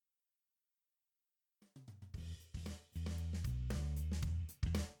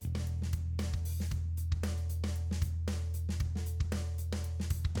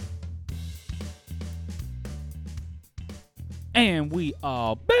And we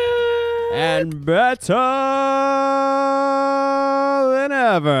are back. And better than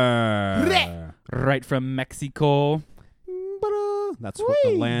ever. Right from Mexico. That's what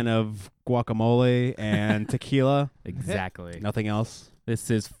the land of guacamole and tequila. Exactly. Nothing else.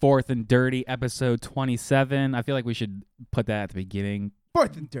 This is Fourth and Dirty, episode 27. I feel like we should put that at the beginning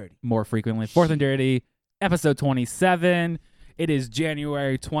Fourth and Dirty. more frequently. Fourth and Dirty, episode 27. It is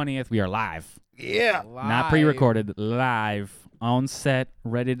January 20th. We are live. Yeah. Not pre-recorded. Live. On set.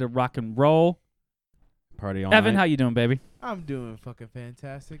 Ready to rock and roll. Party all Evan, night. how you doing, baby? I'm doing fucking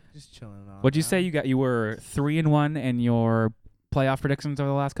fantastic. Just chilling on. What'd you say? You were 3-1 in your playoff predictions over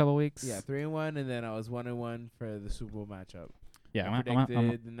the last couple of weeks? Yeah, 3-1, and then I was 1-1 for the Super Bowl matchup. Yeah. I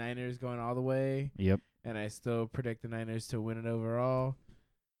predicted the Niners going all the way. Yep. And I still predict the Niners to win it overall.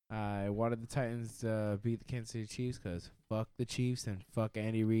 I wanted the Titans to beat the Kansas City Chiefs because fuck the Chiefs and fuck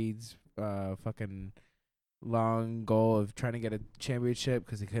Andy Reid's fucking long goal of trying to get a championship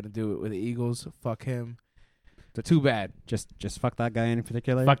because he couldn't do it with the Eagles. Fuck him. Too bad. Just fuck that guy in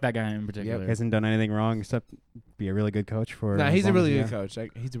particular. Fuck that guy in particular. He hasn't done anything wrong except be a really good coach for. Nah, as he's a long really as good he coach.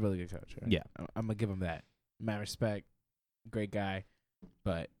 He's a really good coach. Right? Yeah. I'm gonna give him that. Mad respect. Great guy.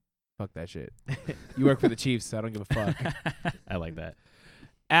 But fuck that shit. You work for the Chiefs, so I don't give a fuck. I like that.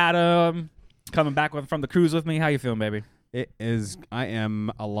 Adam, coming back from the cruise with me. How you feeling, baby? It is. I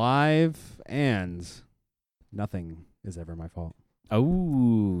am alive, and nothing is ever my fault.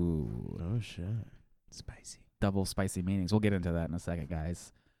 Oh, Shit. Spicy. double spicy meanings. We'll get into that in a second,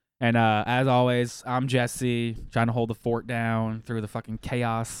 guys. And as always, I'm Jesse, trying to hold the fort down through the fucking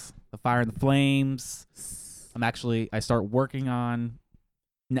chaos, the fire and the flames. I start working on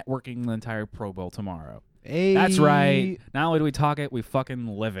networking the entire Pro Bowl tomorrow. Hey. That's right. Not only do we talk it, we fucking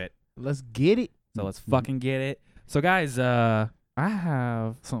live it. Let's get it. So let's fucking get it. So guys, I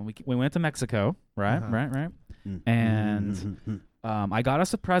have we went to Mexico, right? Uh-huh. Right. And I got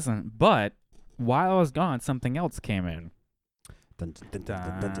us a present, but while I was gone, something else came in.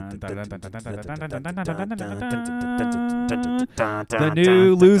 The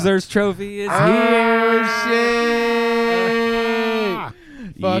new Losers Trophy is here. Oh, shit.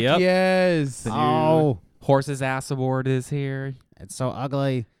 Fuck Yep. yes. The new Oh, Horse's Ass Award is here. it's so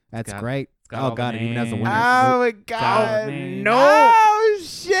ugly. That's got- great. got Oh all God, the it even has a names. winner. Oh my Got god. me. No. Oh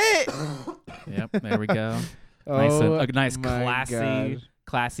shit. Yep, there we go. Nice, a nice my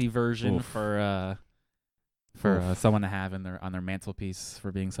classy version Oof. for someone to have on their mantelpiece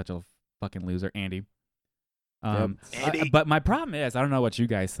for being such a fucking loser, Andy. But my problem is, I don't know what you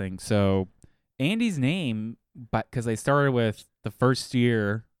guys think. So Andy's name, but because they started with the first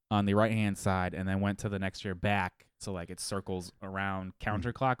year on the right hand side and then went to the next year back, so like it circles around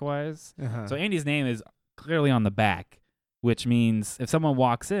counterclockwise. Uh-huh. So Andy's name is clearly on the back, which means if someone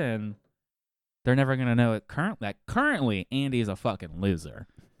walks in, they're never gonna know that currently Andy is a fucking loser,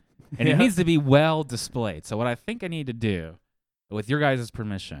 and it Yeah. needs to be well displayed. So what I think I need to do, with your guys'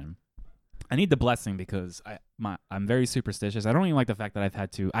 permission, I need the blessing because I'm very superstitious. I don't even like the fact that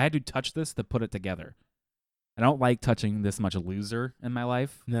I had to touch this to put it together. I don't like touching this much loser in my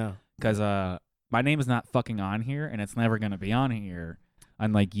life No. because my name is not fucking on here, and it's never gonna be on here.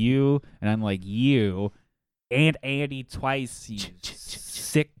 Unlike you, and unlike you, and Andy twice, you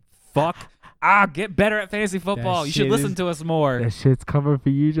sick fuck. Get better at fantasy football. That You should shit listen is- to us more. That shit's coming for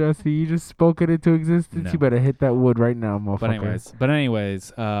you, Jesse. You just spoke it into existence. No. You better hit that wood right now, motherfucker. But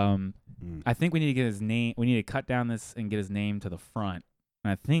anyways, I think we need to get his name. We need to cut down this and get his name to the front.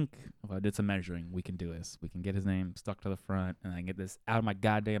 And I think if I did some measuring, we can do this. We can get his name stuck to the front, and I can get this out of my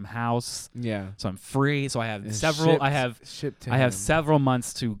goddamn house. Yeah. So I'm free. So I have And several. shipped- I have shipped to I have him. several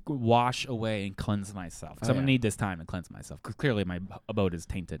months to wash away and cleanse myself. 'Cause Oh, I'm gonna yeah. need this time to cleanse myself because clearly my abode is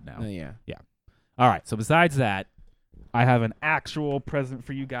tainted now. Oh, yeah. All right. So besides that, I have an actual present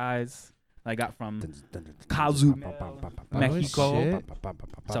for you guys. I got from Cozumel, Mexico. shit.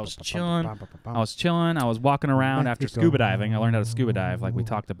 So I was chilling. I was walking around after Mexico. scuba diving. I learned how to scuba dive, like we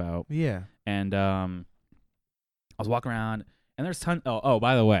talked about. Yeah. And I was walking around, and there's ton. Oh,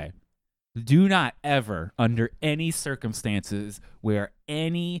 by the way, do not ever, under any circumstances, wear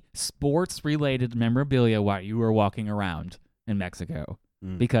any sports-related memorabilia while you are walking around in Mexico,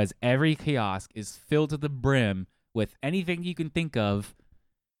 because every kiosk is filled to the brim with anything you can think of,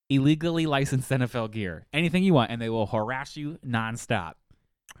 illegally licensed NFL gear, anything you want, and they will harass you nonstop.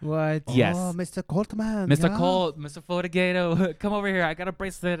 What? Yes. Oh, Mr. Coltman. Mr. yeah. Cole, Mr. Fortigato, come over here. I got a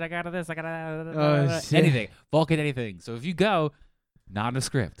bracelet. I got this. I got Oh, shit. anything. Vulcan, anything. So if you go,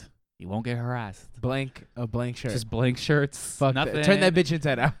 nondescript, you won't get harassed. A blank shirt. Just blank shirts. Fuck nothing. that. Turn that bitch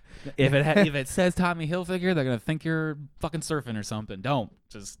inside out. If it says Tommy Hilfiger, they're gonna think you're fucking surfing or something. Don't.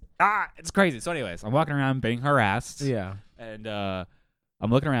 Just it's crazy. So anyways, I'm walking around being harassed. Yeah. And I'm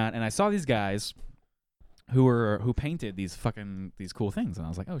looking around, and I saw these guys who painted these cool things, and I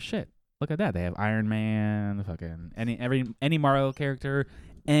was like, oh shit, look at that! They have Iron Man, fucking any Mario character,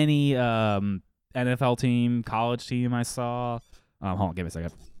 any NFL team, college team I saw. Hold on, give me a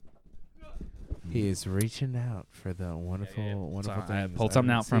second. He is reaching out for the wonderful So I things. pulled something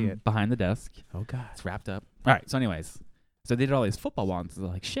didn't out see from it. behind the desk. Oh God. It's wrapped up. All right. So, anyways, so they did all these football ones. They're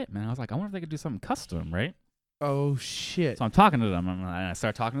like, shit, man. I was like, I wonder if they could do something custom, right? Oh shit. So I'm talking to them, and I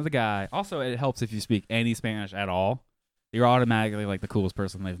start talking to the guy. Also, it helps if you speak any Spanish at all. You're automatically like the coolest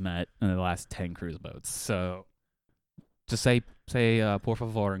person they've met in the last 10 cruise boats. So just say por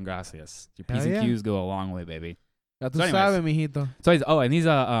favor and gracias. Your P's Hell and yeah. Q's go a long way, baby. Ya tú So anyways. sabes, mijito. So and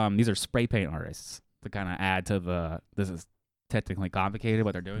these are spray paint artists to kind of add to this is technically complicated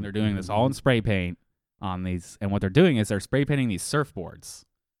what they're doing. They're doing this all in spray paint on these, and what they're doing is they're spray painting these surfboards.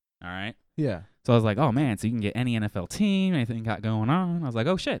 All right. Yeah. So I was like, oh man, so you can get any NFL team, anything you got going on. I was like,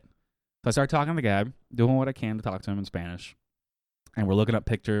 oh shit. So I started talking to the guy, doing what I can to talk to him in Spanish. And we're looking up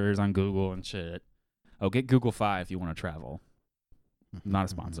pictures on Google and shit. Oh, get Google Fi if you want to travel. Not a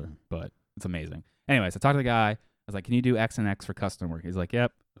sponsor, but it's amazing. Anyways, I talked to the guy. I was like, can you do X and X for custom work? He's like,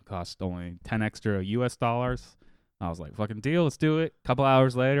 yep. It costs only 10 extra US dollars. I was like, fucking deal, let's do it. A couple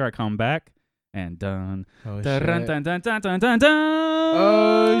hours later, I come back and done. Oh Dun, shit. dun, dun, dun, dun, dun, dun.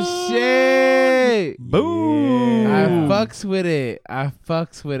 Oh shit. Boom. I Boom. fucks with it. I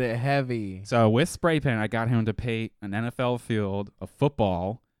fucks with it heavy. So with spray paint, I got him to paint an NFL field of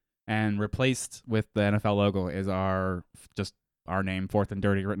football, and replaced with the NFL logo is our name, Fourth and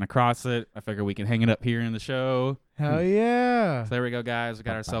Dirty, written across it. I figure we can hang it up here in the show. Hell yeah. So there we go, guys. We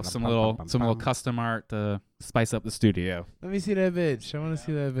got ourselves some little custom art to spice up the studio. Let me see that bitch. I want to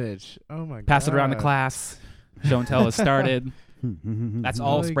see that bitch. Oh my god. Pass it around to class. Show and tell has started. That's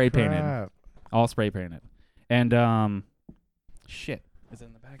all Holy spray painted. crap. All spray painted. And shit. Is it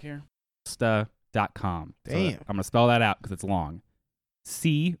in the back here? Costa.com. So Damn. I'm gonna spell that out because it's long.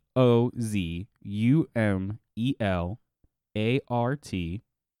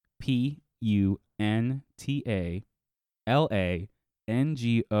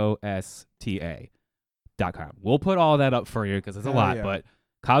 COZUMELARTPUNTALANGOSTA.com. We'll put all that up for you because it's a Hell lot, yeah. but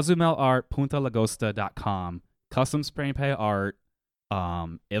CozumelArt.puntalagosta.com. Custom spray paint art.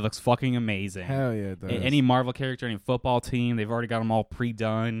 It looks fucking amazing. Hell yeah. It does. Any Marvel character, any football team, they've already got them all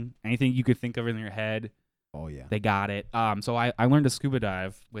pre-done. Anything you could think of in your head, Oh yeah. they got it. So I learned to scuba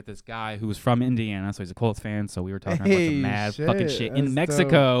dive with this guy who was from Indiana, so he's a Colts fan. So we were talking a bunch of Hey, mad shit, fucking shit in that's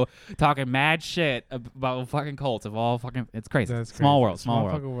Mexico, talking mad shit about fucking Colts of all fucking. It's crazy. That's Small crazy. world, small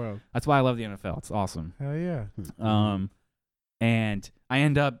world. fucking world. That's why I love the NFL. It's awesome. Hell yeah. And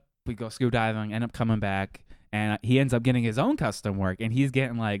we go scuba diving, end up coming back, and he ends up getting his own custom work, and he's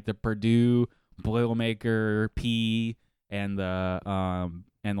getting like the Purdue Boilermaker P and the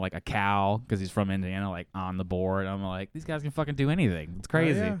and like a cow because he's from Indiana, like on the board. I'm like, these guys can fucking do anything. It's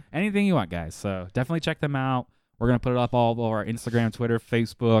crazy. yeah. Anything you want, guys. So definitely check them out. We're gonna put it up all over our Instagram, Twitter,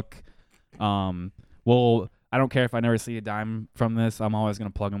 Facebook. I don't care if I never see a dime from this. I'm always gonna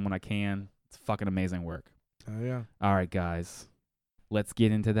plug them when I can. It's fucking amazing work. Hell yeah. All right, guys. Let's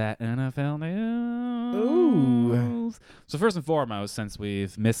get into that NFL news. Ooh. So first and foremost, since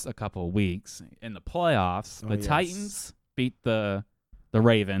we've missed a couple of weeks in the playoffs, Oh, the yes. Titans beat the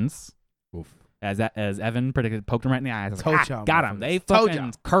Ravens. Oof. As Evan predicted, poked him right in the eyes. I was Told like, y'all, got him. They motherfuckers. Told fucking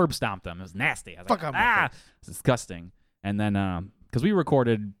y'all. curb stomped them. It was nasty. I was Fuck like, out, it's disgusting. And then, because we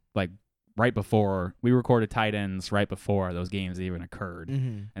recorded we recorded tight ends right before those games even occurred, Mm-hmm.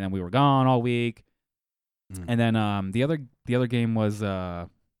 and then we were gone all week. Mm. And then the other game was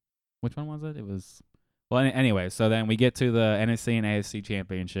which one was it? It was anyway. So then we get to the NFC and AFC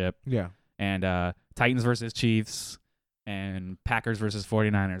championship, Yeah. and Titans versus Chiefs and Packers versus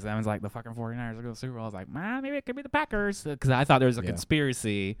 49ers. That was like the fucking 49ers are going to the Super Bowl. I was like, man, maybe it could be the Packers because I thought there was a Yeah.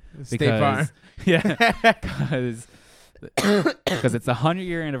 conspiracy State Farm. because yeah, because it's the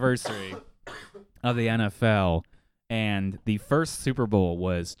 100-year anniversary of the NFL. And the first Super Bowl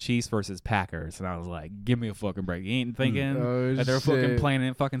was Chiefs versus Packers. And I was like, give me a fucking break. You ain't thinking Oh, that they're fucking shit. planning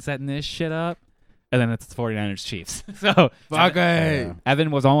and fucking setting this shit up? And then it's 49ers Chiefs. So Fuck Yeah. it.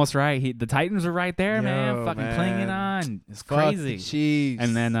 Evan was almost right. The Titans were right there, man. Yo, Fucking man. clinging on. It's Fuck crazy. the Chiefs.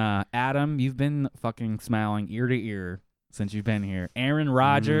 And then Adam, you've been fucking smiling ear to ear since you've been here. Aaron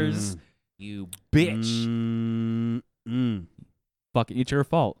Rodgers, you bitch. Fucking, it's your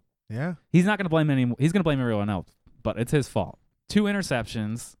fault. Yeah. He's not gonna blame any. He's gonna blame everyone else, but it's his fault. 2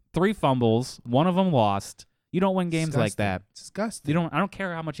 interceptions, 3 fumbles, one of them lost. You don't win games like that. Disgusting. You don't. I don't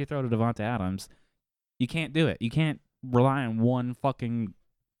care how much you throw to Devonta Adams. You can't do it. You can't rely on one fucking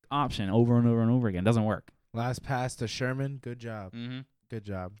option over and over and over again. It doesn't work. Last pass to Sherman. Good job. Mm-hmm. Good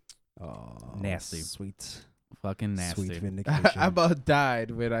job. Oh, Nasty. Sweet. Fucking nasty. Sweet vindication. I about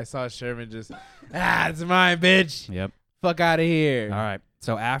died when I saw Sherman just, it's mine, bitch. Yep. Fuck out of here. All right.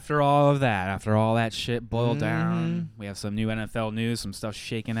 So after all of that, after all that shit boiled down, Mhm. we have some new NFL news, some stuff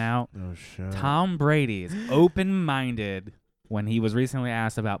shaking out. Oh, shit. Tom Brady is open-minded when he was recently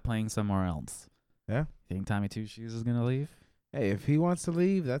asked about playing somewhere else. Yeah. Think Tommy Two Shoes is gonna leave? Hey, if he wants to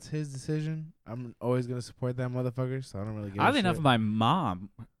leave, that's his decision. I'm always going to support that motherfucker, so I don't really give a Oddly shit. enough, my mom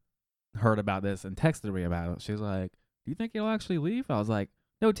heard about this and texted me about it. She was like, "Do you think he'll actually leave?" I was like,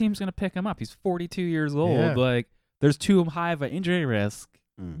 "No team's gonna pick him up. He's 42 years old. Yeah. Like, there's too high of an injury risk.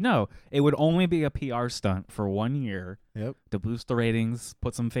 Mm. No, it would only be a PR stunt for 1 year Yep. to boost the ratings,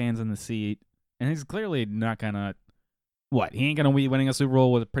 put some fans in the seat, and he's clearly not gonna. What? He ain't gonna be winning a Super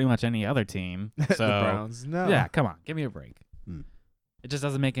Bowl with pretty much any other team. So the Browns. No. yeah, come on, give me a break. Hmm. It just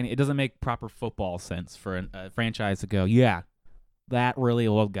doesn't make any. It doesn't make proper football sense for a franchise to go, yeah, that really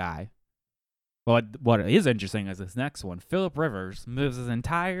old guy. But what is interesting is this next one. Philip Rivers moves his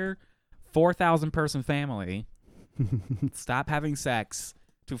entire 4,000 person family, stop having sex,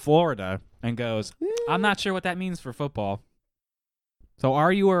 to Florida, and goes, I'm not sure what that means for football. So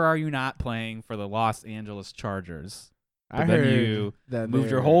are you or are you not playing for the Los Angeles Chargers? I But then heard you that moved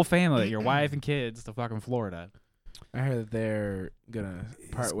your they're- whole family, your wife and kids, to fucking Florida. I heard that they're gonna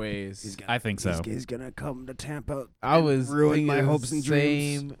part ways. I think so. He's gonna come to Tampa. I and was ruin thinking my the hopes and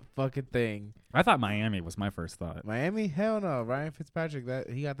dreams. same fucking thing. I thought Miami was my first thought. Miami, hell no. Ryan Fitzpatrick, that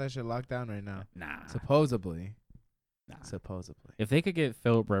he got that shit locked down right now. Nah. Supposedly. Nah. Supposedly. If they could get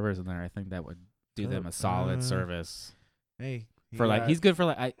Philip Rivers in there, I think that would do them a solid service. Hey, he For like, got- he's good for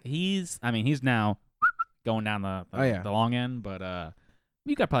like, he's now going down the Oh, yeah. the long end, but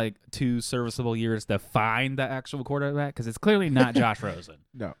you got probably 2 serviceable years to find the actual quarterback because it's clearly not Josh Rosen.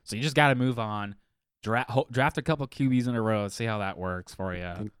 No. So you just got to move on, draft a couple QBs in a row, see how that works for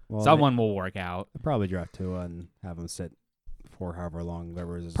you. Well, Someone will work out. they'll probably draft Tua and have him sit for however long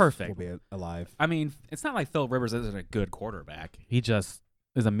Rivers is Perfect. will be alive. I mean, it's not like Philip Rivers isn't a good quarterback. He just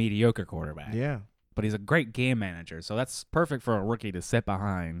is a mediocre quarterback. Yeah. But he's a great game manager, so that's perfect for a rookie to sit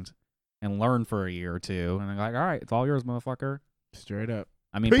behind and learn for a year or two. And they're like, all right, it's all yours, motherfucker. Straight up.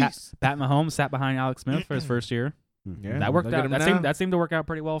 I mean, Pat Peace. Mahomes sat behind Alex Smith for his first year. Mhm. Yeah. That worked look at out. him That now. seemed to work out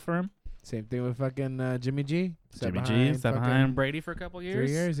pretty well for him. Same thing with fucking Jimmy G. Jimmy G sat behind Brady for a couple years.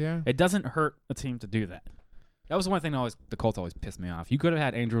 3 years, yeah. It doesn't hurt a team to do that. That was one thing the Colts always pissed me off. You could have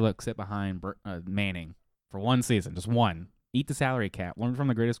had Andrew Luck sit behind Manning for 1 season, just one. Eat the salary cap. Learn from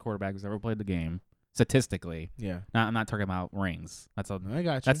the greatest quarterback who's ever played the game, statistically. Yeah. I'm not talking about rings. I got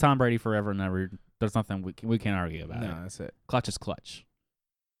you. That's Tom Brady forever and ever. There's nothing we can't argue about. No, it. that's it. Clutch is clutch.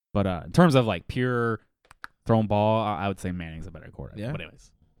 But in terms of like pure throwing ball, I would say Manning's a better quarterback. Yeah. But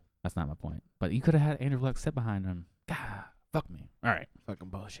anyways, that's not my point. But you could have had Andrew Luck sit behind him. God, fuck me. All right. Fucking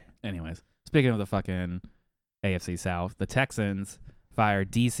bullshit. Anyways, speaking of the fucking AFC South, the Texans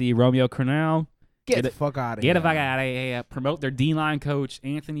fired DC Romeo Crennel. Get the fuck out of Get here. the fuck out of here. Promote their D-line coach,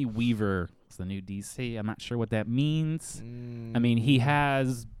 Anthony Weaver. It's the new DC. I'm not sure what that means. I mean, he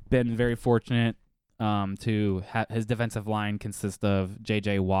has been very fortunate to have his defensive line consist of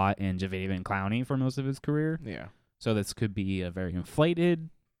J.J. Watt and Jadeveon Clowney for most of his career. Yeah. So this could be a very inflated,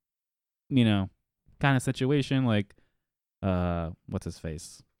 kind of situation like, what's his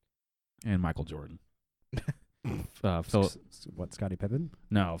face? And Michael Jordan. Phil, What, Scottie Pippen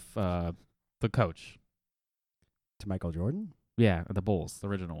no, the coach. to Michael Jordan? Yeah, the Bulls, the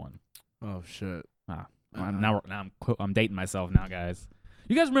original one. Oh shit. I'm dating myself now, guys.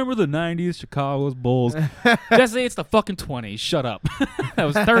 You guys remember the 90s Chicago's Bulls? Jesse, it's the fucking 20s. Shut up. That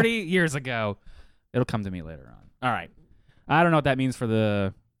was 30 years ago. It'll come to me later on. All right. I don't know what that means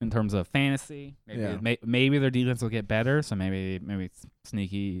in terms of fantasy. Maybe, Yeah. maybe their defense will get better, so maybe it's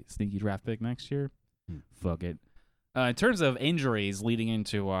sneaky draft pick next year. Fuck it. In terms of injuries leading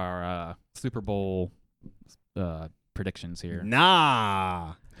into our Super Bowl predictions here.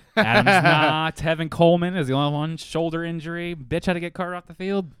 Nah. Adams not. Tevin Coleman is the only one. Shoulder injury. Bitch had to get carted off the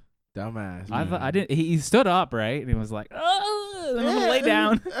field. Dumbass. I thought I didn't. He stood up, right, and he was like, "Oh," and I'm gonna lay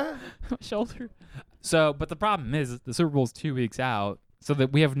down. Shoulder. So, but the problem is the Super Bowl's 2 weeks out, so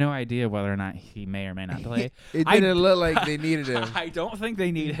that we have no idea whether or not he may or may not play. It I- didn't look like they needed him. I don't think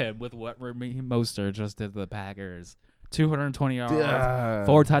they need him with what Raheem Mostert just did to the Packers. 220 yards, Duh.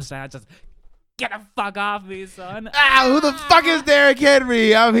 4 touchdowns. Just get the fuck off me, son. Who the fuck is Derrick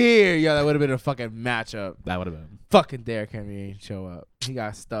Henry? I'm here. Yo, that would have been a fucking matchup. That would have been. Fucking Derrick Henry ain't show up. He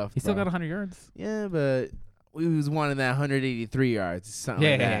got stuffed. He still bro. got 100 yards. Yeah, but we was wanting that 183 yards, something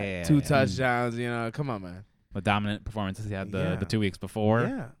Yeah, like yeah, that. yeah, 2 yeah. touchdowns. Come on, man. The dominant performances he had Yeah. the 2 weeks before.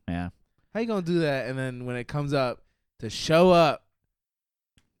 Yeah. Yeah. How you gonna do that? And then when it comes up to show up,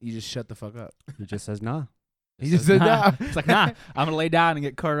 you just shut the fuck up. He just says nah. He just said nah. It's like, nah, I'm gonna lay down and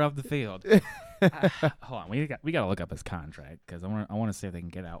get carted off the field. Hold on, we gotta look up his contract because I want to see if they can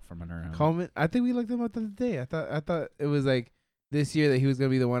get out from under him. Coleman, I think we looked him up the other day. I thought it was like this year that he was gonna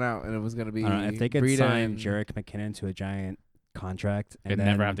be the one out, and it was gonna be. I don't know, if they could Breida sign and- Jerick McKinnon to a giant contract and They'd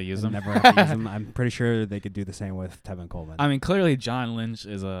never have to use him. Never have to use him. I'm pretty sure they could do the same with Tevin Coleman. I mean, clearly John Lynch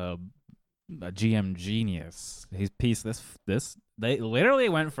is a GM genius. He's pieced this. They literally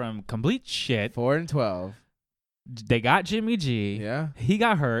went from complete shit. 4-12. They got Jimmy G. Yeah. He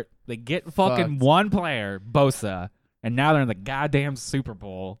got hurt. They get fucking Fucked. one player, Bosa, and now they're in the goddamn Super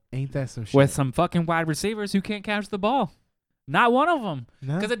Bowl Ain't that some shit? with some fucking wide receivers who can't catch the ball. Not one of them.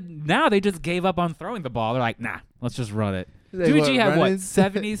 No? Because now they just gave up on throwing the ball. They're like, nah, let's just run it. Like, Jimmy G had running? what,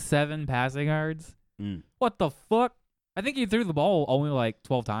 77 passing yards? Mm. What the fuck? I think he threw the ball only like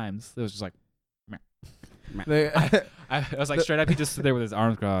 12 times. It was just like, Like, I was like straight up. He just stood there with his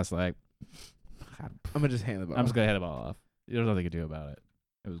arms crossed, like, I'm gonna just hand the ball. I'm just gonna head the ball off. There's nothing you can do about it.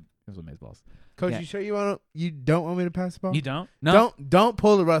 It was amazeballs. balls. Coach, Yeah. you sure you don't want me to pass the ball? You don't? No. Don't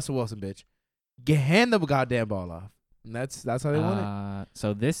pull the Russell Wilson bitch. Hand the goddamn ball off. And that's how they want it.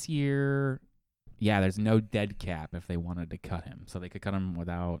 So this year, yeah, there's no dead cap if they wanted to cut him, so they could cut him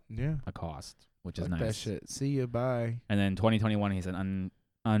without Yeah. a cost, which is Fuck nice. that shit. See you. Bye. And then 2021, he's an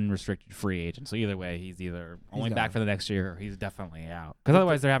unrestricted free agent. So either way, he's either only back gone. for the next year or he's definitely out. Because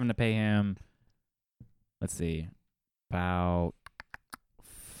otherwise, they're having to pay him. Let's see, about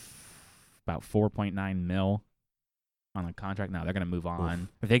 4.9 mil on the contract. Now they're gonna move on.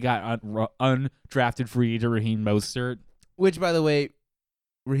 If they got undrafted free agent Raheem Mostert, Which, by the way,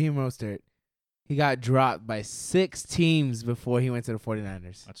 Raheem Mostert, he got dropped by 6 teams before he went to the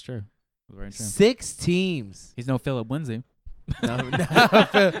 49ers. that's true. Very true. 6 teams. He's no Philip Lindsay. No,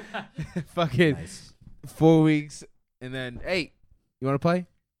 fucking Nice. 4 weeks, and then, hey, you want to play?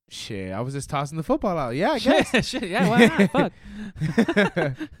 Shit, I was just tossing the football out. Yeah, I guess. Shit, yeah, why not?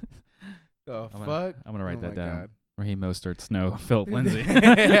 Fuck. The I'm fuck? gonna write Oh that my down. God. Raheem Mostert, no Philip Lindsay.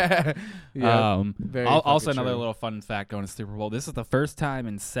 Yeah. Very Also, fucking another true. little fun fact going to Super Bowl. This is the first time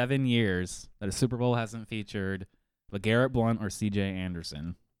in 7 years that a Super Bowl hasn't featured LeGarrette Blount or C.J.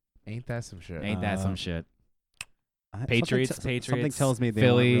 Anderson. Ain't that some shit? Ain't that some Uh, shit? Something Patriots, something Patriots, tells me they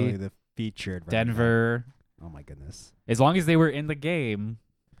Philly, weren't really the featured. right now. Denver. Oh my goodness. As long as they were in the game,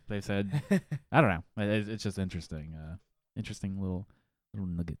 they said. I don't know. It's just interesting. Interesting little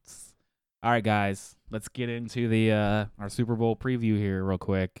nuggets. All right, guys, let's get into the our Super Bowl preview here real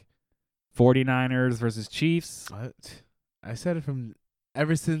quick. 49ers versus Chiefs. What? I said it from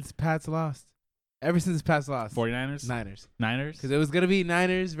ever since Pats lost. Ever since Pats lost. 49ers? Niners. Niners? Because it was going to be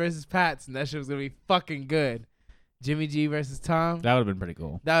Niners versus Pats, and that shit was going to be fucking good. Jimmy G versus Tom. That would have been pretty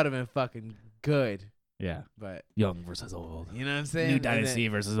cool. That would have been fucking good. Yeah. But, Young versus old. you know what I'm saying? New And then- dynasty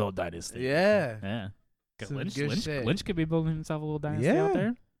versus old dynasty. Yeah. Yeah. 'Cause Some Lynch, good Lynch, shit. Lynch could be building himself a little dynasty Yeah. out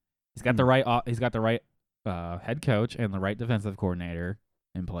there. He's got the right. He's got the right head coach and the right defensive coordinator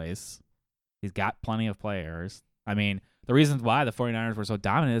in place. He's got plenty of players. I mean, the reasons why the 49ers were so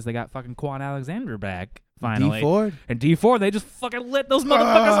dominant is they got fucking Quan Alexander back finally. D Ford. And D4, they just fucking lit those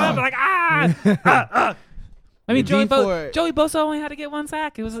motherfuckers up. They're like, I mean, Joey Bosa only had to get 1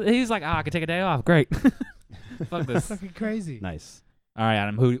 sack. He was like, I could take a day off. Great. Fuck this. Fucking crazy. Nice. All right,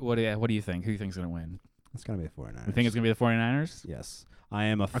 Adam. What do you think? Who do you think's gonna win? It's gonna be the 49ers. You think it's gonna be the 49ers? Yes. I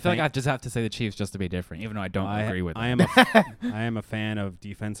am a I feel like I just have to say the Chiefs just to be different, even though I don't agree with them. I am a fan of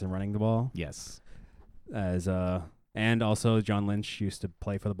defense and running the ball. Yes. And also John Lynch used to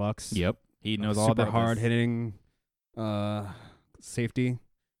play for the Bucks. Yep. He knows all super about hard this. hitting safety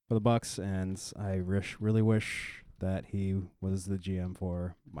for the Bucks, and I really wish that he was the GM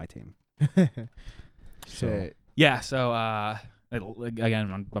for my team. Shit. Yeah. So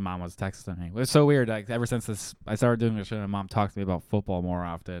again, my mom was texting me. It was so weird. Like ever since I started doing this show, my mom talks to me about football more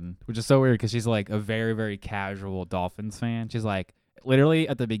often, which is so weird because she's like a very, very casual Dolphins fan. She's like, literally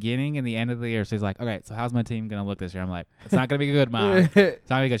at the beginning and the end of the year, she's like, okay, so how's my team gonna look this year? I'm like, it's not gonna be good, Mom. It's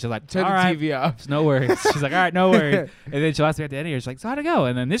not gonna be good. She's like, Turn all the right, TV off. no worries. She's like, all right, no worries. And then she'll ask me at the end of the year, she's like, so how'd it go?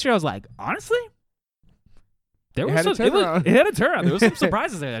 And then this year I was like, honestly, there was It had a some, turnaround. it had a turnaround. There was some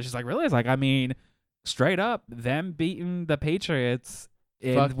surprises there. She's like, really? It's like, I mean, straight up, them beating the Patriots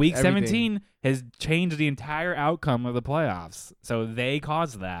in Fucked week everything. 17 has changed the entire outcome of the playoffs. So they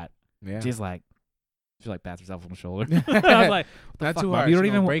caused that. Yeah. She's like pats herself on the shoulder. I was like, what the Not fuck, too Mom? hard. You don't She's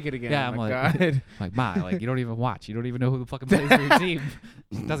even gonna break it again. Yeah, Oh I'm my like, God. like, Ma, like you don't even watch. You don't even know who the fucking plays for your team.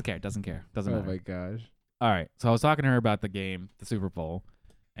 Doesn't care. Doesn't Oh matter. my gosh. All right. So I was talking to her about the game, the Super Bowl,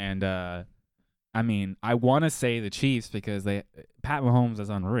 and I mean, I want to say the Chiefs because Pat Mahomes is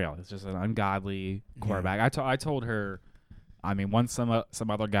unreal. It's just an ungodly quarterback. I told her, I mean, once some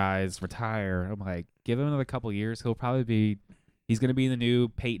other guys retire, I'm like, give him another couple years. He's going to be the new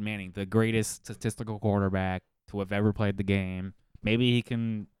Peyton Manning, the greatest statistical quarterback to have ever played the game. Maybe he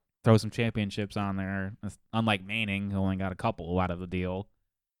can throw some championships on there. Unlike Manning, who only got a couple out of the deal.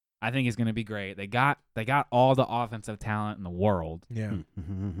 I think he's going to be great. They got all the offensive talent in the world. Yeah.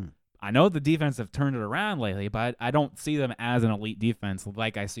 I know the defense have turned it around lately, but I don't see them as an elite defense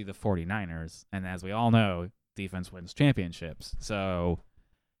like I see the 49ers. And as we all know, defense wins championships. So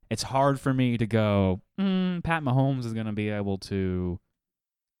it's hard for me to go, Pat Mahomes is going to be able to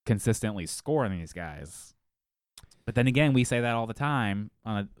consistently score on these guys. But then again, we say that all the time.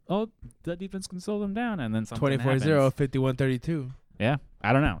 The defense can slow them down, and then something 24-0, 51-32. Yeah,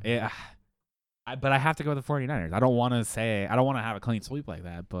 I don't know. But I have to go with the 49ers. I don't want to have a clean sweep like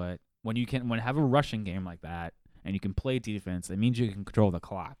that, but when you have a rushing game like that and you can play defense, it means you can control the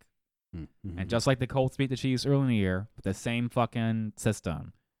clock. And just like the Colts beat the Chiefs early in the year, with the same fucking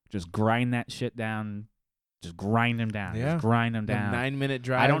system, just grind that shit down. Just grind them down. Yeah. Just grind them down. 9-minute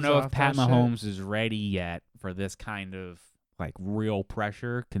drive. I don't know if Pat Mahomes is ready yet for this kind of like real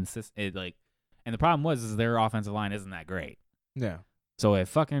pressure. And the problem is their offensive line isn't that great. Yeah. So if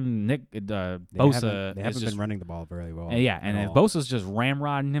fucking Bosa they haven't been running the ball very well. And if Bosa's just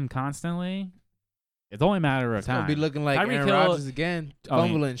ramrodding him constantly, it's only a matter of It's time. gonna be looking like Tyreek Aaron Hill- Rodgers again,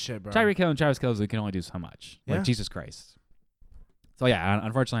 fumbling shit, bro. Tyreek Hill and Travis Kelce can only do so much. Yeah. Like Jesus Christ. So yeah,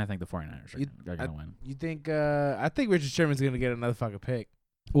 unfortunately, I think the 49ers are gonna win. You think? I think Richard Sherman's gonna get another fucking pick.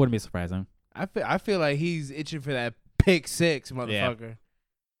 Wouldn't be surprising. I feel like he's itching for that pick six, motherfucker.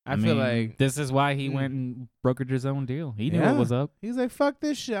 I feel like this is why he went and brokered his own deal. He knew Yeah. what was up. he's like, fuck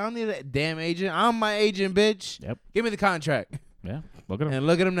this shit. I don't need a damn agent. I'm my agent, bitch. Yep. Give me the contract. Yeah. Look at him. And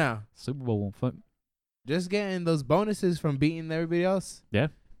look at him now. Super Bowl. Fuck. Just getting those bonuses from beating everybody else.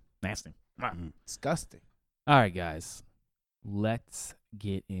 Nasty. Disgusting. All right, guys. Let's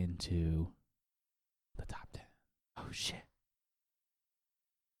get into the top 10. Oh, shit.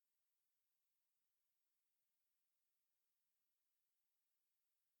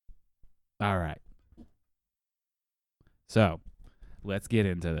 All right. So, let's get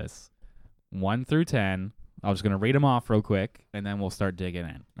into this. 1 through 10. I'm just going to read them off real quick, and then we'll start digging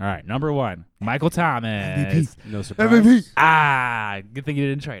in. All right. Number 1, Michael Thomas. No surprise. Good thing you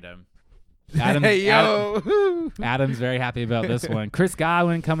didn't trade him. Adam, Hey, yo. Adam's very happy about this one. Chris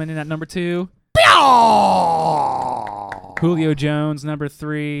Godwin coming in at number 2. Julio Jones, number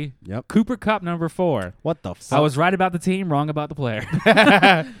 3. Yep. Cooper Kupp, number 4. What the fuck? I was right about the team, wrong about the player.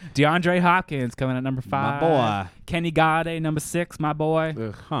 DeAndre Hopkins coming in at number 5. My boy. Kenny Galladay, number 6, my boy.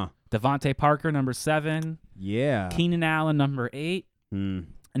 Ugh. Huh. Devontae Parker, number 7. Yeah. Keenan Allen, number 8. Hmm.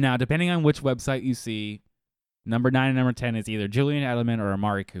 Now, depending on which website you see, number 9 and number 10 is either Julian Edelman or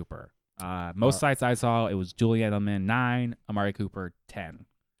Amari Cooper. Most sites I saw, it was Julian Edelman 9, Amari Cooper 10.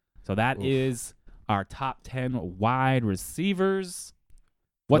 So that is our top 10 wide receivers.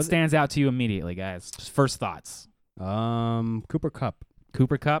 What stands out to you immediately, guys? Just first thoughts. Cooper Kupp.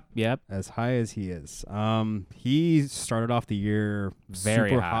 Cooper Kupp, yep. As high as he is. He started off the year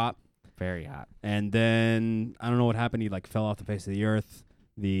Very super hot. hot. Very hot. And then I don't know what happened. He like fell off the face of the earth.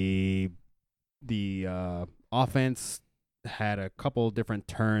 The offense had a couple different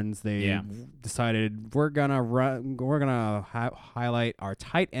turns. They decided we're gonna highlight our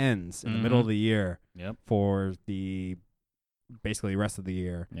tight ends in the middle of the year. Yep. For the basically rest of the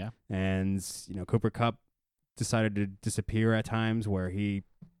year. Yeah. And Cooper Kupp decided to disappear at times where he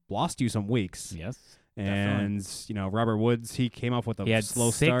lost you some weeks. Yes. And Robert Woods, he came off with He had slow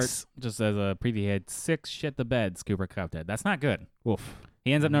 6, start. just as a preview, he had 6 shit the beds Cooper Kupp did. That's not good. Oof.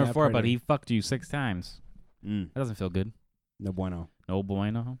 He ends up number Yeah, 4, but pretty. he fucked you 6 times. Mm. That doesn't feel good. No bueno. No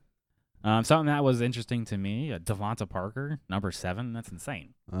bueno. Something that was interesting to me, Devonta Parker, number 7. That's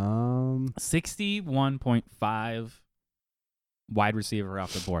insane. 61.5 wide receiver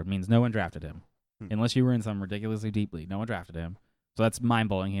off the board means no one drafted him. Unless you were in some ridiculously deep league. No one drafted him. So that's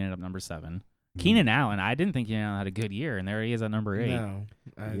mind-blowing. He ended up number 7. Keenan Allen, I didn't think Keenan Allen had a good year, and there he is at number 8. No.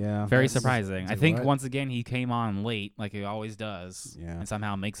 Yeah. Very That's- surprising. I Dude, think what? once again he came on late, like he always does, Yeah. and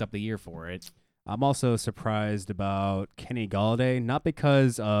somehow makes up the year for it. I'm also surprised about Kenny Galladay, not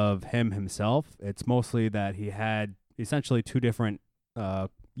because of him himself. It's mostly that he had essentially 2 different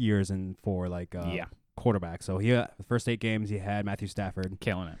years for quarterback. So the first 8 games he had Matthew Stafford.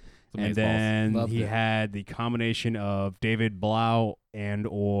 Killing it. And then Loved he it. had the combination of David Blau and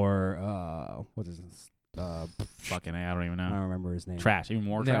what is this? Fucking A, I don't even I know. don't remember his name. Trash, even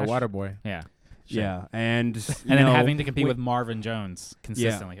more Yeah, trash. Waterboy. Yeah. Yeah, and then having to compete with Marvin Jones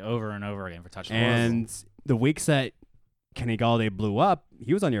consistently over and over again for touchdowns. And the weeks that Kenny Galladay blew up,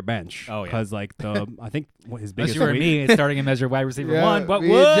 he was on your bench. Oh, yeah. Because I think his Unless biggest you were week. me starting him as your wide receiver one, but me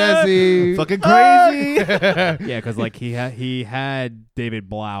what? and Jesse. Fucking crazy. Yeah, because like he had David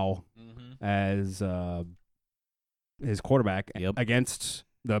Blau as his quarterback against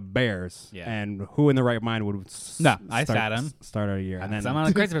the Bears. Yeah. And who in the right mind would I sat him. Start our year. And then I'm on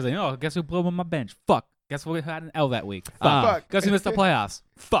a crazy person. Oh, guess who blew up on my bench? Fuck. Guess who had an L that week? Fuck. Guess who missed the playoffs?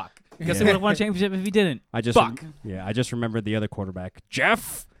 Fuck. Guess who would have won a championship if he didn't? I just Fuck. I just remembered the other quarterback,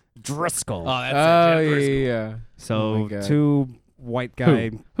 Jeff Driscoll. Oh, that's Oh, it. Jeff Driscoll. yeah. So Oh my God. two white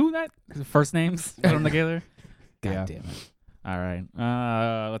guy. Who that? First names? Put them together? God Yeah. damn it. All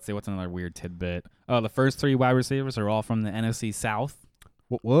right. Let's see. What's another weird tidbit? Oh, the first 3 wide receivers are all from the NFC South.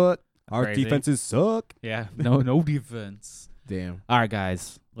 What? Our Crazy. defenses suck. Yeah. No defense. Damn. All right,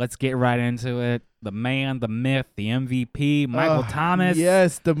 guys. Let's get right into it. The man, the myth, the MVP, Michael Thomas.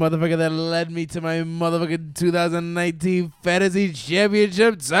 Yes, the motherfucker that led me to my motherfucking 2019 fantasy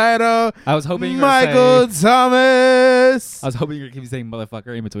championship title. I was hoping you were Michael Thomas. I was hoping you were going to keep saying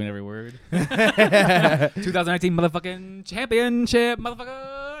motherfucker in between every word. 2019 motherfucking championship,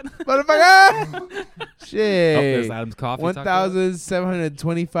 motherfucker. Motherfucker. Shit. Oh, there's Adam's coffee.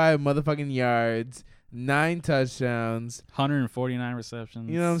 1,725 motherfucking yards, 9 touchdowns. 149 receptions.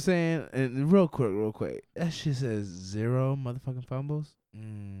 You know what I'm saying? And real quick. That shit says 0 motherfucking fumbles.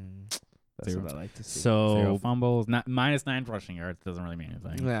 That's Zero. what I like to see. So 0 fumbles, -9 rushing yards. Doesn't really mean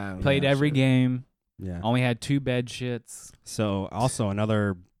anything. Nah, Played every shit. game. yeah. Only had 2 bed shits. So also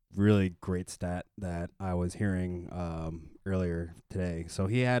another really great stat that I was hearing earlier today. So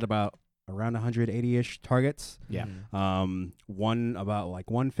he had about around 180-ish targets. Yeah. One about like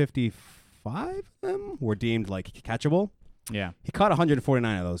 155 of them were deemed like catchable. Yeah. He caught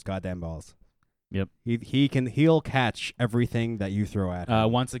 149 of those goddamn balls. Yep. He'll catch everything that you throw at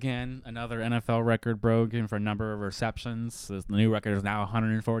him. Once again, another NFL record broken for number of receptions. The new record is now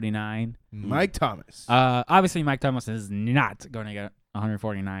 149. Mike Thomas. Obviously, Mike Thomas is not going to get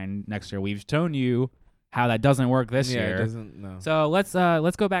 149 next year. We've shown you how that doesn't work this yeah, year. it doesn't. No. So let's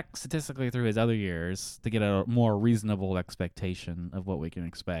go back statistically through his other years to get a more reasonable expectation of what we can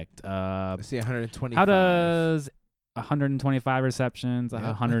expect. Let's see, 125. How does 125 receptions, Yep.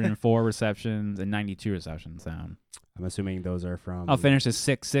 104 receptions, and 92 receptions sound? I'm assuming those are from. I'll finish as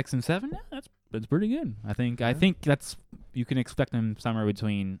 6, 6, and 7. Yeah, that's pretty good. I think that's you can expect him somewhere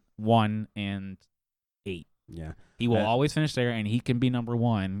between 1 and 8. Yeah. He will always finish there, and he can be number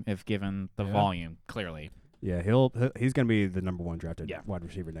 1 if given the volume. Clearly, Yeah, he's gonna be the number 1 drafted wide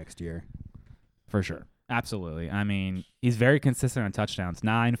receiver next year. for sure, absolutely. I mean, he's very consistent on touchdowns.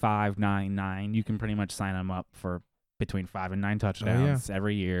 9, 5, 9, 9. You can pretty much sign him up for between 5 and 9 touchdowns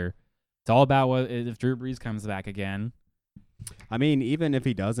every year. It's all about if Drew Brees comes back again. I mean, even if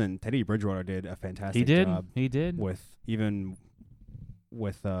he doesn't, Teddy Bridgewater did a fantastic job. He did. With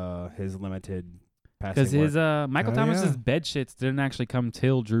his limited passing Because his work. Michael Oh, Thomas's yeah. bed shits didn't actually come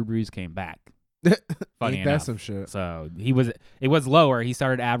till Drew Brees came back. Funny Ain't that enough. some shit? So it was lower. He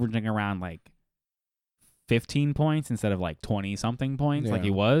started averaging around like 15 points instead of like 20 something points like Yeah.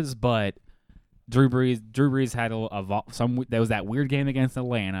 he was. But Drew Brees had there was that weird game against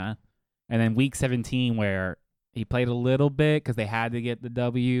Atlanta, and then week 17 where he played a little bit because they had to get the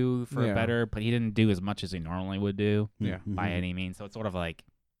W for Yeah. better, but he didn't do as much as he normally would do Yeah. by Mhm. any means. So it's sort of like,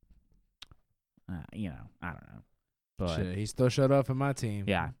 I don't know. But Shit, he still showed up for my team.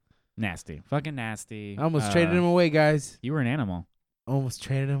 yeah, nasty. Fucking nasty. I almost traded him away, guys. You were an animal. Almost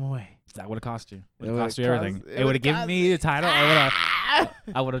traded him away. That would have cost you. It Would have would've cost you cost- everything. it It would have would've given cost me me- the title.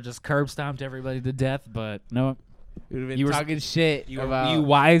 I would have just curb stomped everybody to death. But no, You would have been You were- talking shit about. you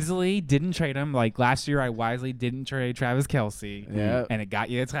wisely didn't trade him. Like last year, I wisely didn't trade Travis Kelce. Yeah. And it got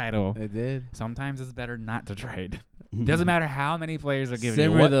you a title. It did. Sometimes it's better not to trade. Doesn't matter how many players are giving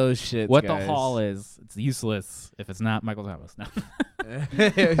Simmer you what, those shits, what guys. the haul is. It's useless if it's not Michael Thomas. No.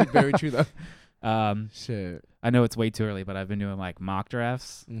 Very true though. Shit. I know it's way too early, but I've been doing like mock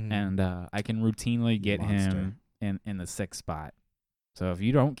drafts, Mhm. and I can routinely get him in the 6th spot. So if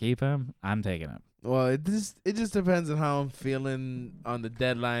you don't keep him, I'm taking him. Well, it just depends on how I'm feeling on the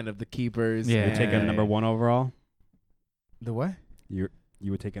deadline of the keepers. Yeah. You take him and- number 1 overall. The what? You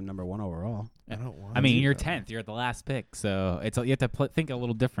would take him number 1 overall. I don't want. I mean, to, you're though. 10th. You're at the last pick, so you have to think a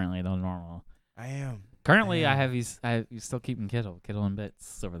little differently than normal. I am. Currently, Yeah. you still keeping Kittle and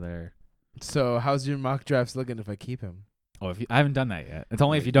Bits over there. So how's your mock drafts looking if I keep him? Oh, I haven't done that yet. It's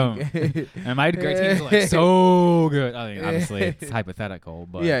only if you don't. And my great teams are like so good. I mean, obviously it's hypothetical,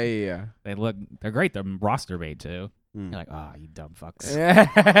 but yeah. they're great. They're roster bait too. You're like, oh, you dumb fucks.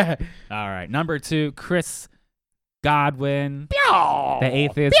 Yeah. All right, number 2, Chris Godwin. The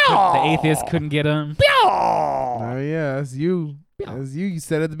atheist couldn't get him. Oh yeah, that's you. That's you. You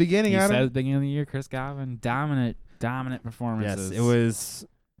said at the beginning. You Adam. said at the beginning of the year, Chris Godwin, dominant performances. Yes, it was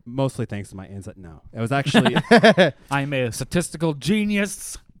mostly thanks to my insight. No, it was actually I'm a statistical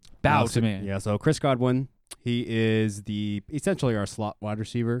genius. Bow to me. Yeah, so Chris Godwin, he is essentially our slot wide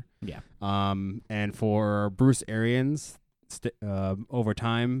receiver. Yeah. And for Bruce Arians, over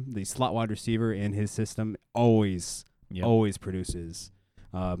time, the slot wide receiver in his system always produces.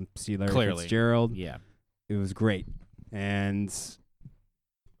 See Larry Clearly. Fitzgerald. Yeah. It was great. And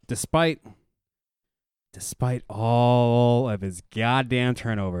despite all of his goddamn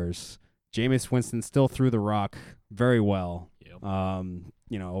turnovers, Jameis Winston still threw the rock very well. Yep.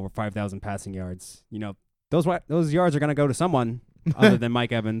 Over 5,000 passing yards. Those yards are going to go to someone other than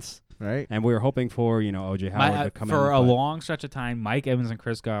Mike Evans. Right. And we were hoping for, O.J. Howard to come in. For a long stretch of time, Mike Evans and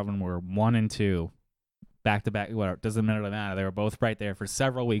Chris Godwin were 1 and 2. Back to back, whatever, doesn't matter. They were both right there for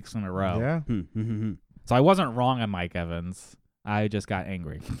several weeks in a row. Yeah. So I wasn't wrong on Mike Evans. I just got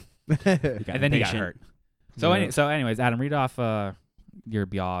angry. And then he got hurt. So, anyways, Adam, read off your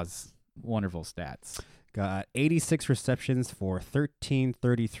Biaw's wonderful stats. Got 86 receptions for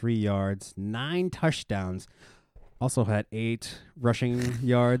 1,333 yards, 9 touchdowns. Also had 8 rushing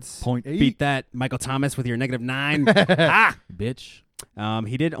yards. 0.8. Beat that, Michael Thomas, with your -9. Bitch.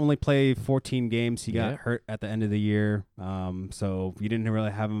 He did only play 14 games. He got Yeah. hurt at the end of the year. So you didn't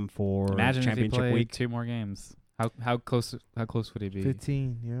really have him for Imagine if he championship played week. 2 more games. How close would he be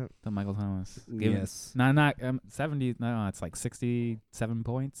 15. Yep. to Michael Thomas? Yes. Not 70. No, it's like 67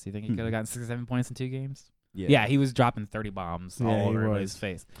 points. You think he could have gotten 67 points in 2 games? Yeah, he was dropping 30 bombs Yeah, all he over was. his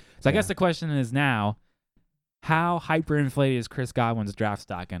face. So I guess the question is now, how hyperinflated is Chris Godwin's draft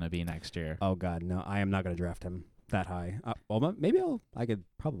stock going to be next year? Oh, God, no. I am not going to draft him that high. Well, maybe I could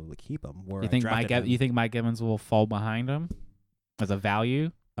probably keep him where You I think drafted him. You think Mike Evans will fall behind him as a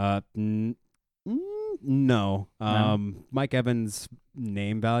value? No. Mike Evans'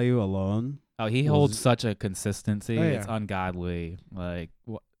 name value alone. Oh, he Well, holds such a consistency. Oh, yeah. It's ungodly. Like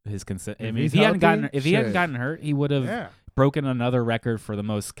his I If mean, he's if he hadn't healthy, gotten hurt, he would have Yeah. broken another record for the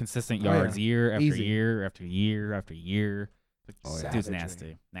most consistent Oh, yards yeah. year after Easy. year after year after year. Oh, yeah. Dude's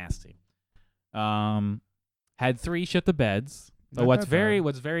Savagery. nasty. Had 3 shit the beds. But Not what's that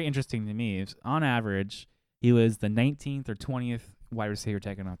what's very interesting to me is, on average, he was the 19th or 20th wide receiver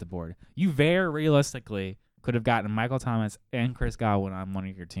taken off the board. You very realistically could have gotten Michael Thomas and Chris Godwin on one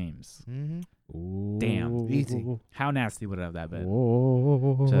of your teams. Mm-hmm. Damn. Easy. How nasty would have that been?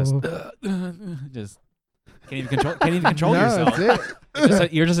 Whoa. Just can't even control No, yourself. that's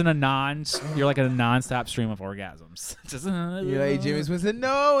it. You're just in you're like in a non-stop stream of orgasms. Just You're like, Jameis Winston,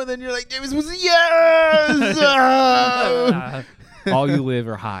 no. And then you're like, Jameis Winston, yes. Ah. all you live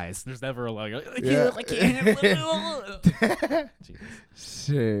are highs. There's never a low. You're like, I can't. Jesus.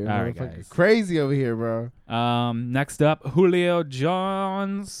 Shit. All right, motherfucker. guys. Crazy over here, bro. Next up, Julio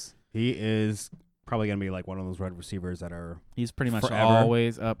Jones. He is probably going to be like one of those wide receivers that are He's pretty much Forever.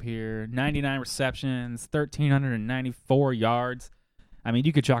 always up here. 99 receptions, 1,394 yards. I mean,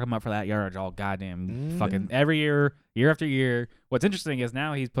 you could chalk him up for that yardage all goddamn fucking every year after year. What's interesting is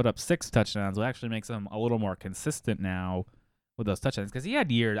now he's put up 6 touchdowns, which actually makes him a little more consistent now with those touchdowns. Because he had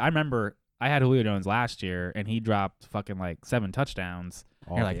years. I remember I had Julio Jones last year, and he dropped fucking like 7 touchdowns.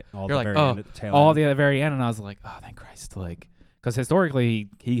 all You're like, the you're very like, end at the tail all end. the very end, and I was like, oh, thank Christ. Like, because historically,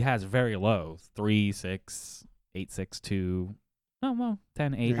 he has very low 3, 6, 8, 6, 2. Oh, well,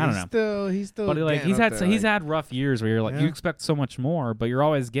 10, 8. I don't know. He's still. But like getting he's up had there, he's had rough years where you're like, Yeah. you expect so much more, but you're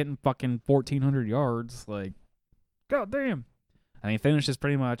always getting fucking 1,400 yards. Like, god damn. I mean, he finishes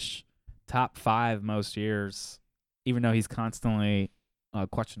pretty much top 5 most years, even though he's constantly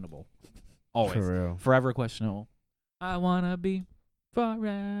questionable. Always, for real. forever questionable. I wanna be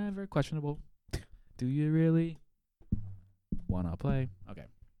forever questionable. Do you really wanna play? Okay.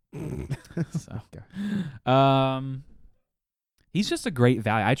 So, he's just a great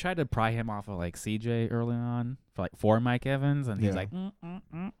value. I tried to pry him off of like CJ early on for Mike Evans, and he's Yeah. like,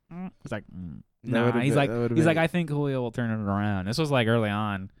 he's like, That nah. would've He's been- like, that would've he's been- like, I think Julio will turn it around. This was like early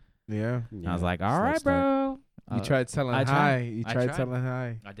on. Yeah. And I was like, all slow right, start. bro. You tried selling I tried. high. You I tried tried. selling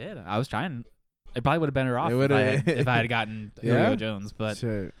high. I did. I was trying. It probably would have been better off It if would've- if I had gotten Yeah? Julio Jones, but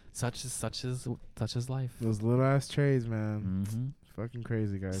Shit. such is life. Those little ass trades, man. Mm-hmm. Fucking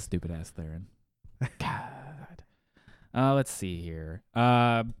crazy, guys. Stupid ass Theron. God. Let's see here.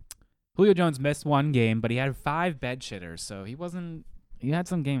 Julio Jones missed 1 game, but he had 5 bed shitters, so he wasn't. He had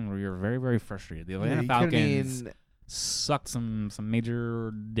some game where you were very, very frustrated. The Atlanta Yeah, he couldn't Falcons even- sucked some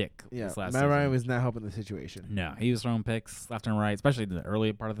major dick Yeah, this last Matt season. Ryan was not helping the situation. No, he was throwing picks left and right, especially in the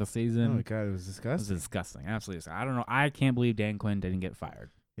early part of the season. Oh my god, it was It was disgusting. disgusting. Absolutely disgusting. I don't know. I can't believe Dan Quinn didn't get fired.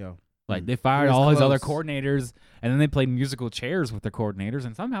 Yo, Like, they fired was all his other close. coordinators, and then they played musical chairs with their coordinators,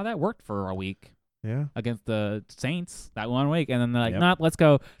 and somehow that worked for a week yeah. against the Saints that 1 week. And then they're like, Yep. nope, let's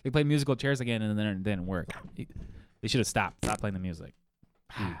go. They played musical chairs again, and then it didn't work. They should have stopped playing the music.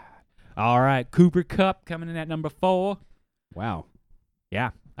 All right, Cooper Kupp coming in at number 4. Wow.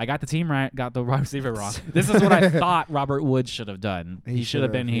 Yeah, I got the team right, got the wide receiver wrong. This is what I thought Robert Woods should have done. He should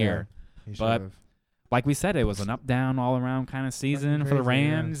have been here. He But- should've. Like we said, it was an up-down, all-around kind of season for the crazy,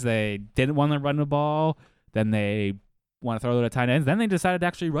 yeah. Rams. They didn't want to run the ball. Then they want to throw it at tight ends. Then they decided to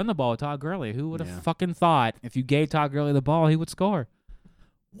actually run the ball with Todd Gurley. Who would have Yeah. fucking thought if you gave Todd Gurley the ball, he would score?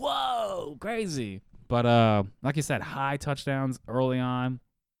 Whoa, crazy. But like you said, high touchdowns early on.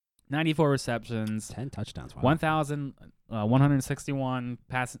 94 receptions, 10 touchdowns. Wow. 1,161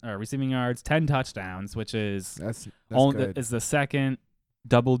 receiving yards, 10 touchdowns, which is That's only good. is the second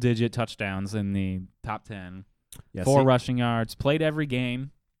double-digit touchdowns in the top 10. Yeah, 4 see- rushing yards. Played every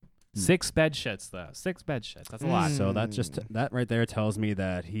game. Hmm. 6 bed shits though. 6 bed shits. That's a lot. So that right there tells me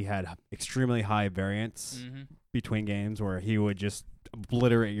that he had extremely high variance Mm-hmm. between games where he would just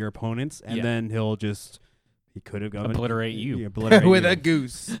obliterate your opponents, and Yeah. then he could have gone Obliterate you. Yeah, obliterate with you. a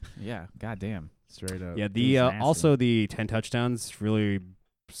goose. Yeah. Goddamn. Straight up. Yeah, It the was nasty. also the 10 touchdowns really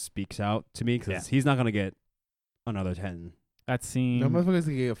speaks out to me because he's not gonna get another 10. That No seemed motherfuckers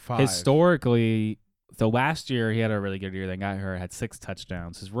can get 5. historically. So last year he had a really good year. Then got hurt. Had 6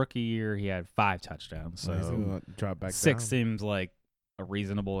 touchdowns. His rookie year he had 5 touchdowns. So he's So gonna drop back 6 down. seems like a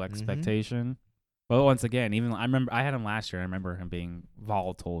reasonable Mm-hmm. expectation. But once again, even I remember I had him last year. I remember him being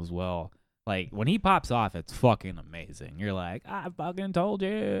volatile as well. Like when he pops off, it's fucking amazing. You're like, I fucking told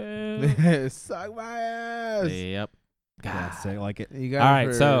you. Suck my ass. Yep. Yeah, God. so like it. You got All him right,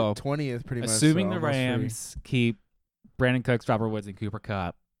 for so 20th pretty much. Assuming so the almost free. Rams keep Brandon Cooks, Robert Woods, and Cooper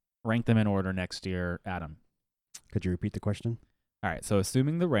Kupp, rank them in order next year, Adam. Could you repeat the question? All right, so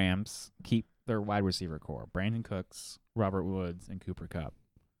assuming the Rams keep their wide receiver core, Brandon Cooks, Robert Woods, and Cooper Kupp,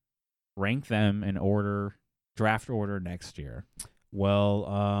 rank them in order, draft order next year. Well,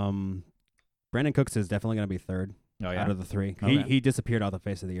 Brandon Cooks is definitely going to be third Oh yeah. out of the 3. Okay. He disappeared off the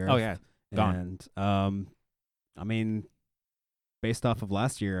face of the earth. Oh yeah. Gone. And I mean, based off of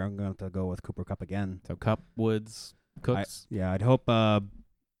last year, I'm going to go with Cooper Kupp again. So Kupp, Woods, Cooks. Yeah, I'd hope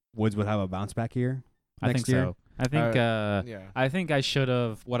Woods would have a bounce back year I next think year. so. I think. Yeah. I think I should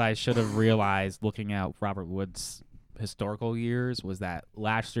have. What I should have realized, looking at Robert Woods' historical years, was that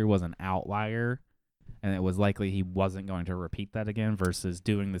last year was an outlier, and it was likely he wasn't going to repeat that again. Versus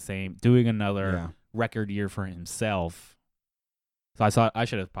doing another Yeah. record year for himself. So I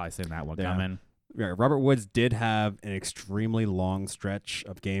should have probably seen that one Yeah. coming. Yeah, Robert Woods did have an extremely long stretch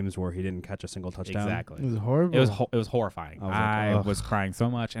of games where he didn't catch a single touchdown. Exactly. It was horrible. It was horrifying. I was like, I ugh. was crying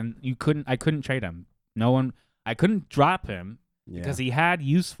so much, and I couldn't trade him. I couldn't drop him Yeah. because he had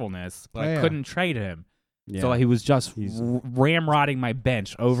usefulness, but I Yeah. couldn't trade him. yeah. So he was just He's- ramrodding my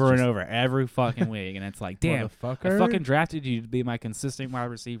bench over and just- over every fucking week, and it's like, damn, I Motherfucker. fucking drafted you to be my consistent wide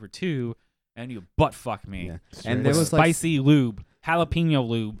receiver too, and you butt fuck me. Yeah. Straight And up. there was like Spicy lube, jalapeno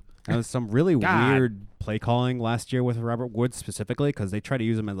lube. there was some really God. weird play calling last year with Robert Woods specifically because they tried to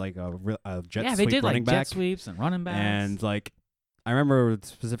use him as like a jet Yeah, sweep they did running like back. jet sweeps and running backs. And like, I remember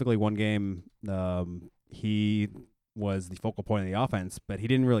specifically one game, he was the focal point of the offense, but he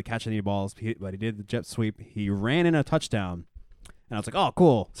didn't really catch any balls. But he did the jet sweep. He ran in a touchdown, and I was like, "Oh,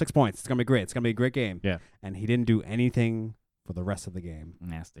 cool! 6 points. It's gonna be great. It's gonna be a great game." Yeah. And he didn't do anything for the rest of the game. He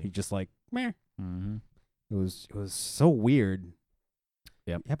nasty. just like, meh. Mm-hmm. It was so weird.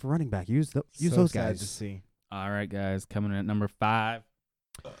 Yep. You have a running back. Use So those sad guys. to see. All right, guys, coming in at number 5,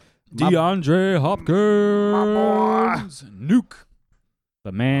 My- DeAndre Hopkins, nuke,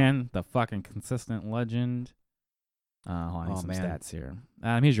 the man, the fucking consistent legend. Hold on, I need Oh, some man. stats here.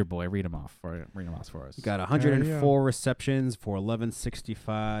 Here's your boy. Read them off for us. He got 104 receptions for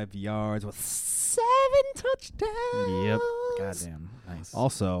 1165 yards with 7 touchdowns. Yep. Goddamn. Nice.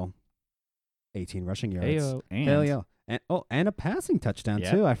 Also, 18 rushing yards. Heyo. And Hell yeah. And a passing touchdown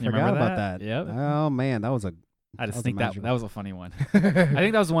Yeah, too. I you forgot remember about that? that. Yep. Oh man, that was a I just was think that magical. was a funny one. I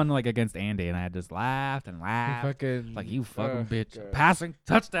think that was one like against Andy, and I had just laughed and laughed. Fucking Like, you fucking bitch. God. Passing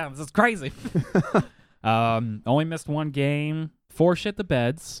touchdowns. It's crazy. Only missed one game. 4 shit the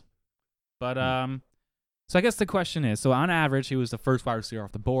beds. But so I guess the question is, so on average, he was the first wide receiver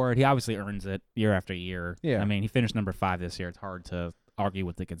off the board. He obviously earns it year after year. Yeah. I mean, he finished number 5 this year. It's hard to argue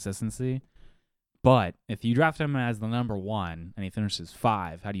with the consistency. But if you draft him as the number 1 and he finishes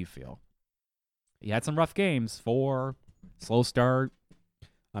 5, how do you feel? he had some rough games. 4, slow start.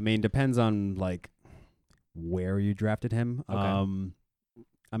 I mean, depends on like where you drafted him. Okay.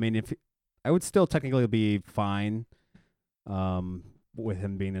 I mean, if I would still technically be fine with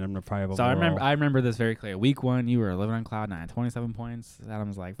him being the number 5 So overall. I remember this very clear. Week 1, you were living on cloud 9, 27 points. Adam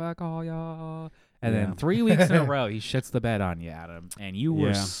was like, "Fuck all y'all," and then 3 weeks in a row, he shits the bed on you, Adam, and you were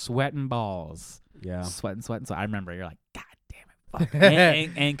Yeah. sweating balls, Yeah. sweating. So I remember you're like, "God damn it, fuck."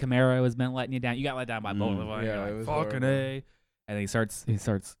 and Camaro has been letting you down. You got let down by both of them. Yeah, You're it like, was fucking horrible. A. And then he starts. It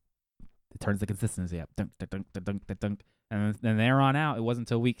turns the consistency up. Dunk, dunk, dunk, dunk, dunk, dunk. And then there on out, it wasn't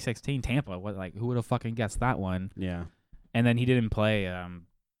until week 16, Tampa. What, like, who would have fucking guessed that one? Yeah. And then he didn't play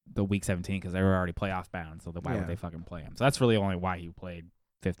the week 17 because they were already playoff bound. So why would they fucking play him? So that's really only why he played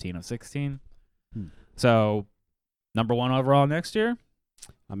 15 of 16. So number 1 overall next year,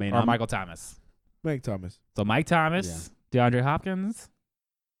 I mean, or Michael Thomas. Mike Thomas. So Mike Thomas, DeAndre Hopkins,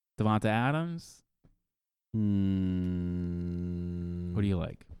 Devonta Adams. Who do you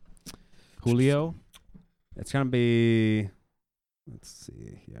like? Julio? It's gonna be. Let's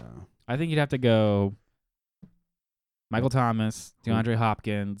see. Yeah. I think you'd have to go Michael Thomas, DeAndre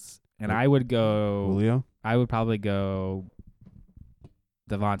Hopkins, and I would go. Julio. I would probably go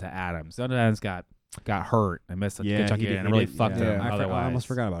Devonta Adams. Devonta Adams got hurt and missed a good chunk of it, and it really fucked him. Yeah. Otherwise, I almost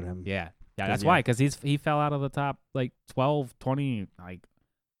forgot about him. Yeah, that's why, because he fell out of the top like 12, 20. Like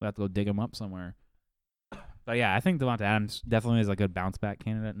we have to go dig him up somewhere. But yeah, I think Devonta Adams definitely is a good bounce back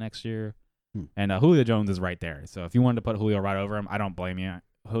candidate next year. And Julio Jones is right there. So if you wanted to put Julio right over him, I don't blame you.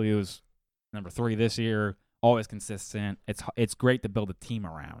 Julio's number 3 this year, always consistent. It's great to build a team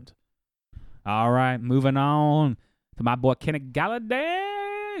around. All right, moving on to my boy Kenny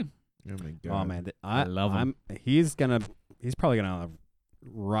Galladay. Oh my god. Oh man, I love him. He's probably gonna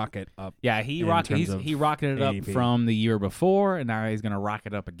rocket up. Yeah, he in rocketed terms of it up ADP. from the year before, and now he's gonna rock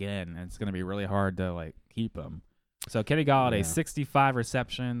it up again. And it's gonna be really hard to like keep him. So Kenny Galladay, Yeah. 65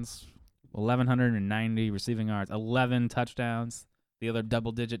 receptions, 1,190 receiving yards, 11 touchdowns. The other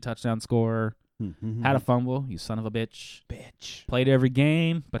double-digit touchdown scorer. Had a fumble, you son of a bitch. Played every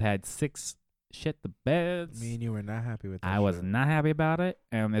game, but had 6 shit the beds. Me and you were not happy with that. I was shit. not happy about it,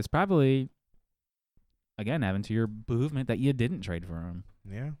 and it's probably, again, Evan, to your behoovement that you didn't trade for him.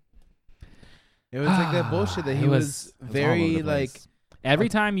 Yeah. It was like that bullshit that he It was all over very the like. place. Every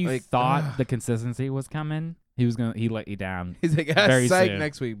time you like, thought the consistency was coming, he let you down. He's like, Very psych soon.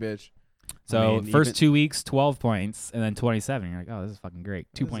 next week, bitch. So mean, first even- 2 weeks, 12 points, and then 27. You're like, oh, this is fucking great.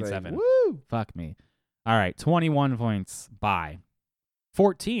 It's like, 2.7. woo. Fuck me. All right, 21 points. Bye.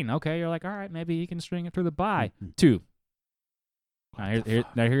 14. Okay, you're like, all right, maybe you can string it through the bye. 2. Now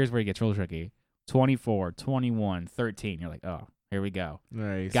here's where it gets real tricky. 24, 21, 13. You're like, oh, here we go.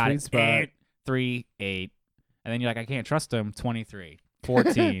 Nice. Got Sweet it. spot. 3, 8. And then you're like, I can't trust him. 23,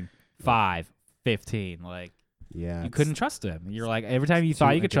 14, 5, 15. Like, Yeah. you couldn't trust him. You're like, every time you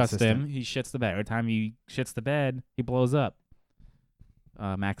thought you could trust him, inconsistent. he shits the bed. Every time he shits the bed, he blows up.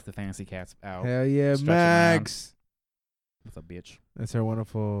 Max the Fantasy Cat's out. Hell yeah, Stretching Max. What's up, bitch? That's our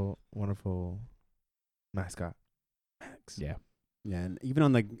wonderful, wonderful mascot. Max. Yeah. Yeah, and even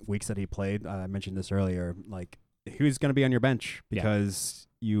on the weeks that he played, I mentioned this earlier, like he was going to be on your bench Yeah. because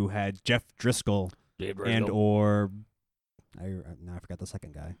you had Jeff Driscoll and or now I forgot the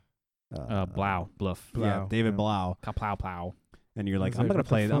second guy. Bluff. Yeah, Blau, David yeah. Blau. Plow. And you're like, He's I'm like, gonna what the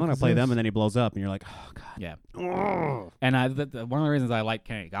play. I'm fuck gonna is play them, this? and then he blows up, and you're like, oh god. Yeah. Ugh. And one of the reasons I liked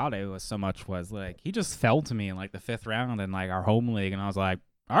Kenny Galladay was so much was like he just fell to me in like the 5th round in like our home league, and I was like,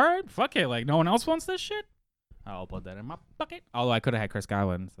 all right, fuck it, like no one else wants this shit. I'll put that in my bucket. Although I could have had Chris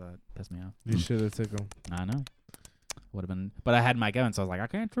Godwin, so that pissed me off. You should have took him. I know. Would have been, but I had Mike Evans, so I was like, I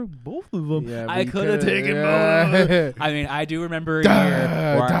can't throw both of them. Yeah, I we could have coulda- taken yeah. both of them. I mean, I do remember a year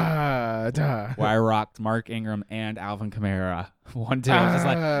where I rocked Mark Ingram and Alvin Kamara. One, two. I was just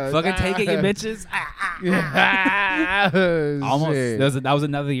like, fucking take it, you bitches. Almost. Shit. That was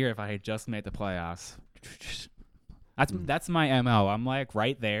another year if I had just made the playoffs. That's my MO. I'm like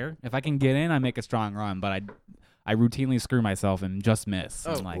right there. If I can get in, I make a strong run, but I routinely screw myself and just miss.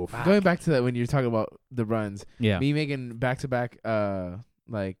 Oh, I'm like, fuck. going back to that when you're talking about the runs, Yeah. me making back-to-back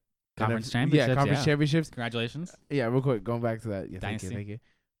like Conference NFL championships, Yeah, conference yeah. championships. Congratulations. Yeah, real quick, going back to that. Yeah, Dynasty. thank you.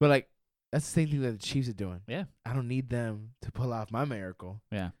 But like, that's the same thing that the Chiefs are doing. Yeah. I don't need them to pull off my miracle.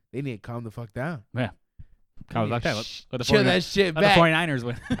 Yeah. They need to calm the fuck down. Calm the fuck down. Let the Chill 49ers that shit let the back. 49ers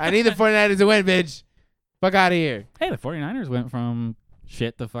win. I need the 49ers to win, bitch. Fuck out of here. Hey, the 49ers went from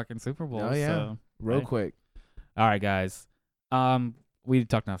shit to fucking Super Bowl. Oh, yeah. So. Real Hey. quick. All right, guys. we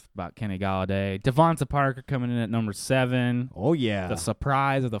talked enough about Kenny Galladay. Devonta Parker coming in at number 7. Oh, yeah. The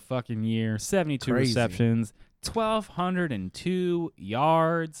surprise of the fucking year. 72 Crazy. receptions, 1,202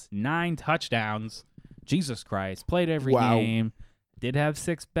 yards, 9 touchdowns. Jesus Christ. Played every Wow. game. Did have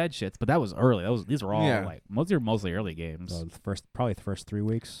 6 bed shits, but that was early. These were all Yeah. like mostly early games. So probably the first 3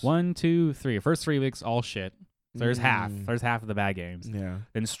 weeks. 1, 2, 3. First 3 weeks, all shit. So there's half. Mm. There's half of the bad games. Yeah.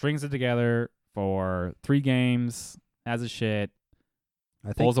 Then strings it together for 3 games, has a shit, I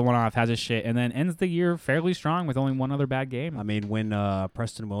think. pulls the one off, has a shit, and then ends the year fairly strong with only one other bad game. I mean, when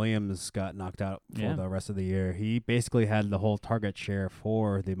Preston Williams got knocked out for Yeah. the rest of the year, he basically had the whole target share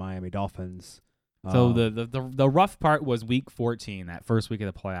for the Miami Dolphins. So the rough part was week 14, that first week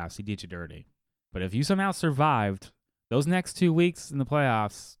of the playoffs. He did you dirty. But if you somehow survived those next 2 weeks in the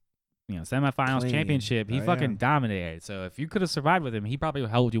playoffs, semifinals, Clean. championship, he Oh, fucking yeah. dominated. So if you could have survived with him, he probably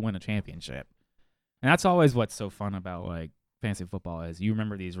helped you win a championship. And that's always what's so fun about like fantasy football is you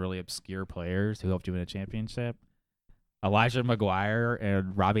remember these really obscure players who helped you win a championship. Elijah McGuire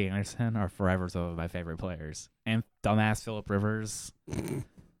and Robbie Anderson are forever some of my favorite players. And dumbass Phillip Rivers.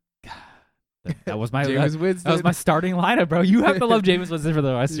 That was my Jameis Winston. that was my starting lineup, bro. You have to love Jameis Winston for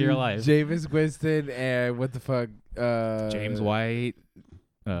the rest of your life. Jameis Winston and what the fuck? James White.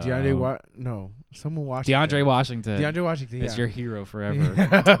 DeAndre No, someone Washington. DeAndre Washington. DeAndre Washington. is Yeah. your hero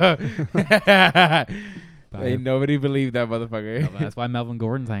forever. Ain't nobody believed that motherfucker. That's why Melvin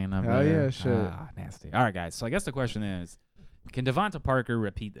Gordon's hanging up. Hell there. yeah, shit. Ah, nasty. All right, guys. So I guess the question is, can Devonta Parker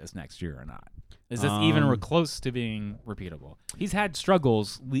repeat this next year or not? Is this even close to being repeatable? He's had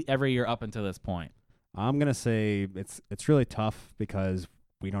struggles every year up until this point. I'm gonna say it's really tough because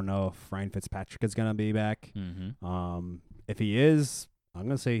we don't know if Ryan Fitzpatrick is gonna be back. Mm-hmm. If he is, I'm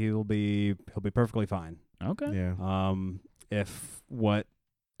gonna say he'll be perfectly fine. Okay. Yeah. If what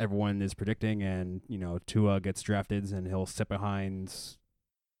everyone is predicting and Tua gets drafted and he'll sit behind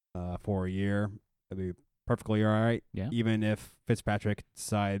for a year, it'll be perfectly all right. Yeah. Even if Fitzpatrick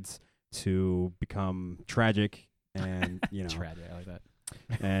decides to become tragic and Tragic. I like that.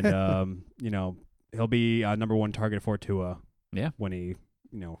 and he'll be number 1 target for Tua. Yeah. When he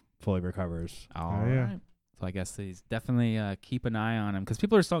fully recovers. All yeah. right. So I guess he's definitely keep an eye on him because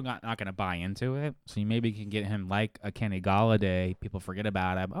people are still not going to buy into it. So you maybe can get him like a Kenny Galladay. People forget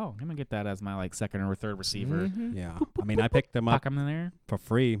about him. Oh, I'm gonna get that as my like second or third receiver. Mhm. Yeah. I mean, I picked him up Puck him in there. for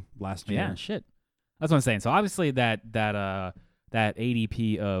free last year. Yeah, shit. That's what I'm saying. So obviously that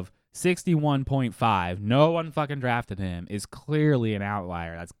ADP of 61.5, no one fucking drafted him, is clearly an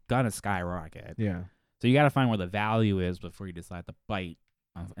outlier. That's gonna skyrocket. Yeah. So you got to find where the value is before you decide to bite.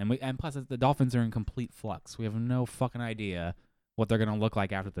 And plus the Dolphins are in complete flux. We have no fucking idea what they're gonna look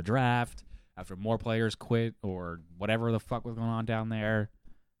like after the draft, after more players quit or whatever the fuck was going on down there.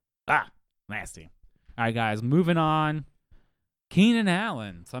 Nasty. All right, guys, moving on. Keenan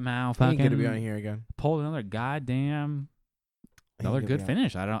Allen somehow He ain't gonna be on fucking here again. pulled another goddamn He ain't another gonna good be on-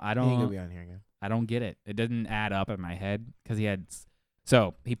 finish. I He ain't gonna don't be on here again. I don't get it. It didn't add up in my head because he had.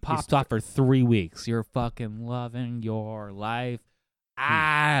 So he popped off for 3 weeks. You're fucking loving your life.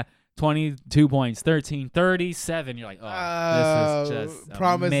 22 points, 13, 37. You're like, oh, this is just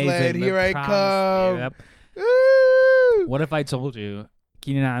promised amazing. land, The here I promise- come. Yep. Woo! What if I told you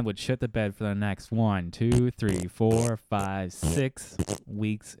Keenan Allen would shit the bed for the next 1, 2, 3, 4, 5, 6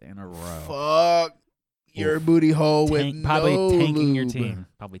 weeks in a row? Fuck your booty hole with Probably no tanking your lube. team.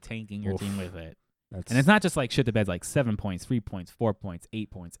 Probably tanking your Oof. team with it. That's, And it's not just like shit the bed's like 7 points, 3 points, 4 points,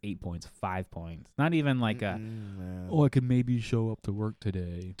 8 points, 8 points, 5 points. Not even like Man. I could maybe show up to work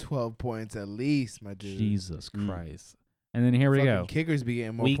today. 12 points at least, my dude. Jesus Mm. Christ. And then here we Fucking go. Kickers be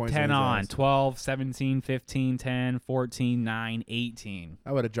getting more Week points 10 than his on. ass. 12, 17, 15, 10, 14, 9, 18.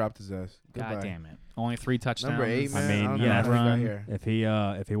 I would have dropped his ass. Goodbye. God damn it. Only 3 touchdowns. Number 8, I man. mean, I don't know yeah, how he got run. here.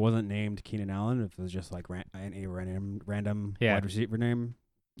 if he wasn't named Keenan Allen, if it was just like any random Yeah. wide receiver name,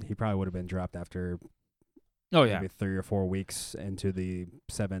 he probably would have been dropped after Oh, yeah. maybe 3 or 4 weeks into the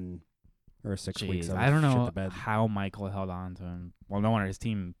 7 or 6 weeks. Jeez, of I don't shit know the bed. how Michael held on to him. Well, no wonder his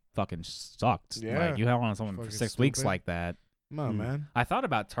team fucking sucked. Yeah. Like, you held on to someone for Fucking 6 weeks stupid. like that. Come on, man. I thought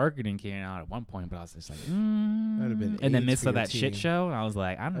about targeting Keenan Allen at one point, but I was just like, That'd have been in the AIDS midst for of your that shit team. show, and I was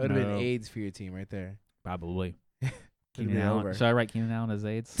like, I That don't would have know. been AIDS for your team right there. Probably. It'd Keenan be Allen. over. Should I write Keenan Allen as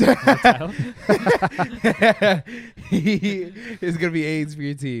AIDS? It's gonna be AIDS for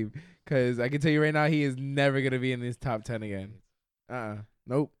your team, cause I can tell you right now, he is never gonna be in this top 10 again.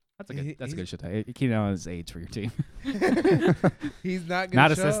 Nope. That's a good. He- That's a he's- good shit. Keenan Allen is AIDS for your team. He's not gonna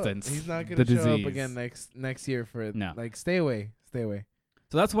Not show up. assistance, He's not the gonna show up disease. again next year for No. Like, stay away.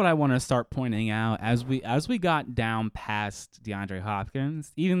 So that's what I want to start pointing out as we got down past DeAndre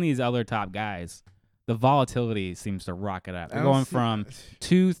Hopkins, even these other top guys. the volatility seems to rocket up. I They're don't going see- from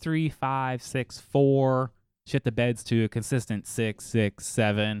 2, 3, 5, 6, 4, shit the beds to a consistent 6, 6,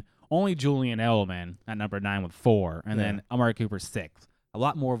 7. Only Julian Edelman at number 9 with 4, and then Amari Cooper 6. A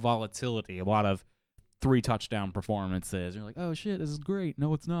lot more volatility, a lot of 3 touchdown performances. You're like, oh shit, this is great.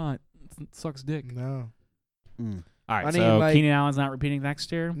 No, it's not. It sucks dick. No. All right, I so mean, like- Keenan Allen's not repeating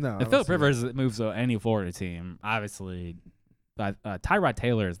next year. No, I If don't Philip see Rivers moves to any Florida team, obviously, Tyrod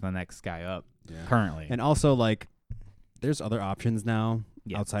Taylor is the next guy up currently. And also, like, there's other options now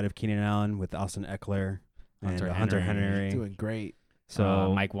Yeah. outside of Keenan Allen with Austin Eckler and Hunter Hunter Henry. Henry. Doing great.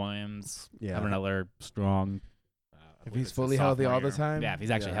 So Mike Williams, Yeah. have another strong. If he's fully healthy all the time, yeah. If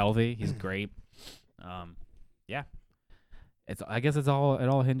he's actually yeah. healthy, he's great. Yeah. I guess it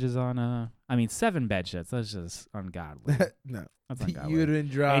all hinges on 7 bed shits. That's just ungodly. no. That's ungodly. You'd been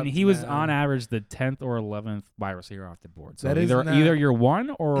dropped. And he was man. on average the 10th or 11th wide receiver off the board. So That is not- either you're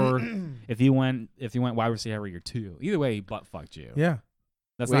 1 or if you went wide receiver, you're 2. Either way, he butt fucked you. Yeah.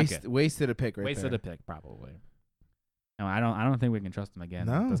 That's not good. Wasted a pick right Wasted there. a pick probably. No, I don't think we can trust him again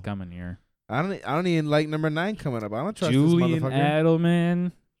No. this coming year. I don't even like number 9 coming up. I don't trust Julian this motherfucker.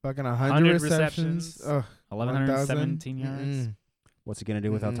 Edelman, Fucking 100 100 receptions. receptions. Ugh, 1,117 yards, 1,000. what's he gonna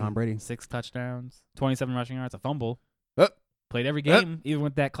do without Tom Brady? 6 touchdowns, 27 rushing yards, a fumble. Up. Played every game, even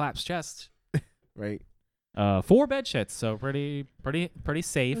with that collapsed chest. Right. 4 bed shits, so pretty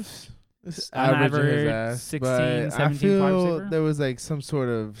safe. It's On average in his average, ass, 16, but 17 I wide feel receiver? there was like some sort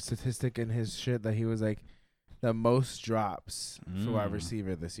of statistic in his shit that he was like the most drops for wide Mm.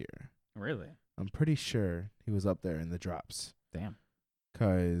 receiver this year. Really? I'm pretty sure he was up there in the drops Damn.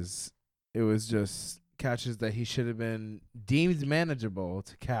 because it was just catches that he should have been deemed manageable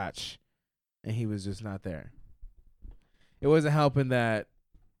to catch, and he was just not there. It wasn't helping that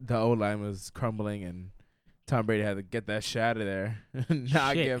the O-line was crumbling and Tom Brady had to get that shit out of there.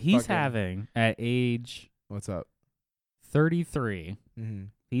 Not Shit, get he's fucking- having, at age What's up? 33, Mm-hmm.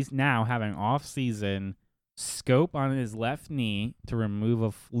 he's now having off-season scope on his left knee to remove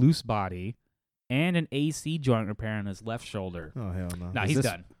a loose body and an AC joint repair on his left shoulder. Oh hell no! No, Was he's this-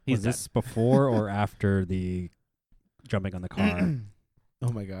 done. He's Was done. this before or after the jumping on the car?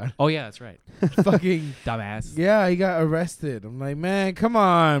 Oh my god! Oh, yeah, that's right. Fucking Dumbass. yeah, he got arrested. I'm like, man, come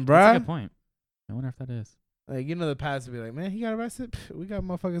on, That's a bruh. good point. I wonder if that is. Like, you know, the past would be like, man, he got arrested. We got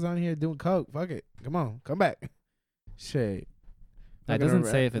motherfuckers on here doing coke. Fuck it, come on, come back. Shit. That Fucking doesn't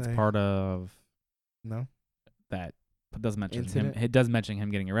say if it's like- part of No. that. It does mention Incident? him. It does mention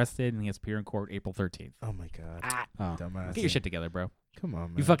him getting arrested, and he has to appear in court April 13th. Oh my god. Oh. Dumbass. Get your shit together, bro. Come on,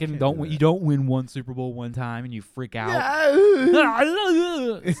 man. You fucking Can't don't. do You that. don't win one Super Bowl one time, and you freak out. Yeah.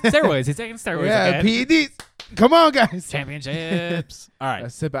 Steroids. He's taking steroids Yeah, again. PEDs. Come on, guys. Championships. All right. A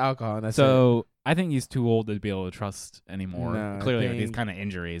sip of alcohol. And that's So I think he's too old to be able to trust anymore. No, I Clearly, with these think- kind of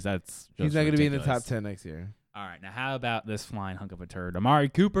injuries, that's it. He's just not going to be in the ridiculous. top 10 next year. All right, now how about this flying hunk of a turd? Amari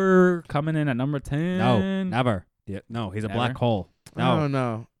Cooper coming in at number 10. No, never. Yeah, no, he's a Never? black hole. I No, don't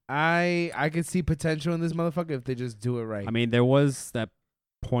know. I could see potential in this motherfucker if they just do it right. I mean there was that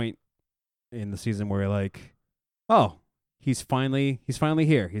point in the season where you're like, oh, he's finally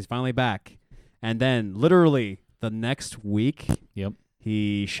here. He's finally back. And then literally the next week, Yep.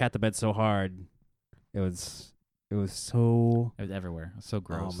 he shat the bed so hard. It was so It was everywhere. It was so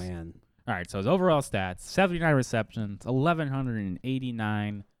gross. Oh man. All right, so his overall stats: 79 receptions,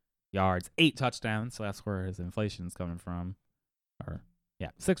 1,189 yards, 8 touchdowns. So that's where his inflation's coming from.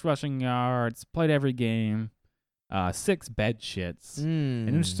 6 rushing yards. Played every game. 6 bed shits. And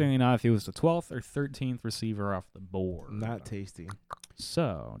interestingly enough, he was the 12th or 13th receiver off the board. Not tasty.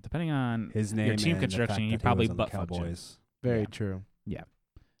 So depending on His name your team and the construction, fact you that probably he was on the butt fucked you. Cowboys. Very Yeah. true. Yeah.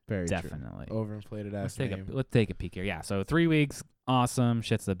 Very Definitely. true. Overinflated Let's ass take name. let's take a peek here. Yeah, so 3 weeks, awesome.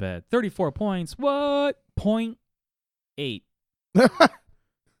 Shits the bed. 34 points. What? 0.8.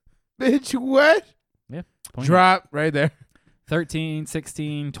 Bitch, what? Point Drop right there. 13,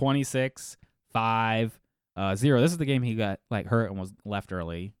 16, 26, 5, 0. This is the game he got hurt and was left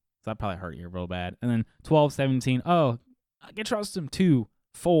early. So that probably hurt you real bad. And then 12, 17. Oh, I can trust him 2,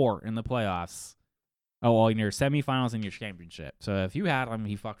 4 in the playoffs. Oh, well, in your semifinals and your championship. So if you had him,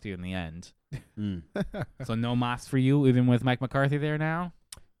 he fucked you in the end. Mm. So no Moss for you, even with Mike McCarthy there now?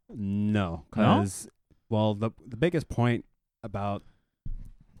 No, because well, the biggest point about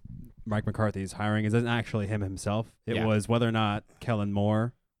Mike McCarthy's hiring isn't actually him himself. It Yeah. was whether or not Kellen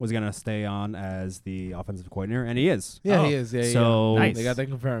Moore was going to stay on as the offensive coordinator, and he is. Yeah, Oh, he is. Yeah, so- yeah. Nice. They got that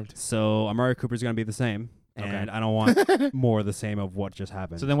confirmed. So Amari Cooper's going to be the same, and Okay. I don't want more of the same of what just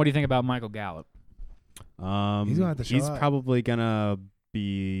happened. So then what do you think about Michael Gallup? He's gonna have to show up. probably gonna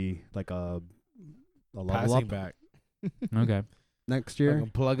be like a level Passing up. back. Okay. next year. Fucking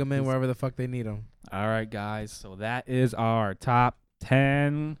plug them in He's- wherever the fuck they need them. All right, guys. So that is our top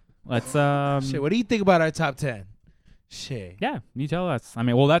 10. Let's Shit, what do you think about our top 10? Shit. Yeah, you tell us. I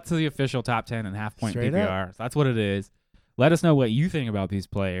mean, well, that's the official top 10 and half point Straight PPR. So that's what it is. Let us know what you think about these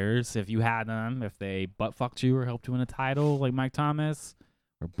players. If you had them, if they butt fucked you or helped you win a title like Mike Thomas,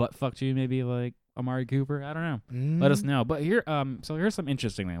 or butt fucked you maybe like Amari Cooper. I don't know. Let us know. But here, so here's some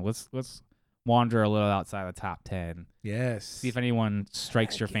interesting things. Let's wander a little outside the top 10. Yes. See if anyone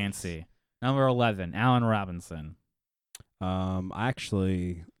strikes your fancy. Number 11, Allen Robinson. I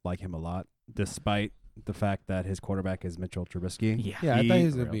actually like him a lot, despite the fact that his quarterback is Mitchell Trubisky. Yeah, I thought he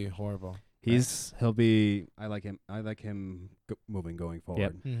was He- gonna be horrible. He'll be. I like him. I like him going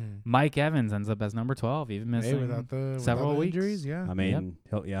forward. Mike Evans ends up as number 12, even Hey, missing without the several without the weeks. injuries, yeah. I mean,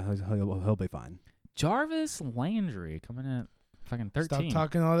 he'll be fine. Jarvis Landry coming in at fucking 13. Stop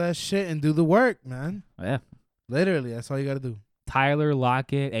talking all that shit and do the work, man. Yeah. Literally, that's all you gotta do. Tyler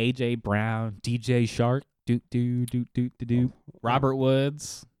Lockett, AJ Brown, DJ Shark, Robert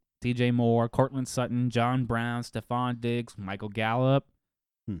Woods, DJ Moore, Cortland Sutton, John Brown, Stephon Diggs, Michael Gallup,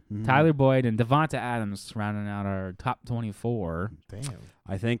 Mhm. Tyler Boyd, and Devonta Adams rounding out our top 24. Damn.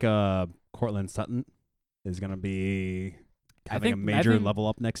 I think Cortland Sutton is gonna be having a think- major think- level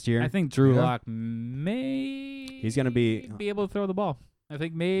up next year. I think Drew Yeah. Lock may He's gonna be able to throw the ball. I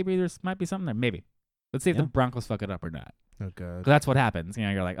think maybe there's might be something there. Maybe. Let's see if the Yeah. Broncos fuck it up or not. Oh god. 'Cause that's what happens. You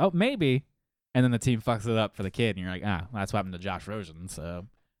know, you're like, oh, maybe. And then the team fucks it up for the kid. And you're like, that's what happened to Josh Rosen. So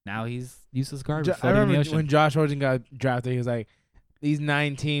now he's useless garbage I floating in the remember ocean. when Josh Rosen got drafted, he was like, "These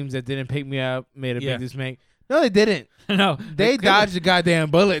 9 teams that didn't pick me up made a Yeah. big mistake." No, they didn't. no, They dodged a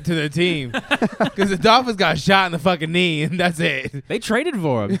goddamn bullet to their team because the Dolphins got shot in the fucking knee, and that's it. They traded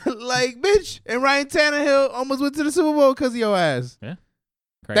for him. Like, bitch, and Ryan Tannehill almost went to the Super Bowl because of your ass. Crazy.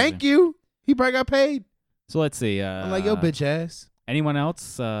 Thank you. He probably got paid. So let's see. I'm like, yo, bitch ass. Anyone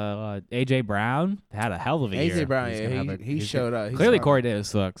else? AJ Brown had a hell of a year. AJ Brown, He's gonna yeah, have a- he he's showed up. He's Clearly, solid. Corey Davis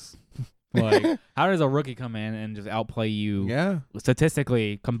sucks. Like, how does a rookie come in and just outplay you Yeah.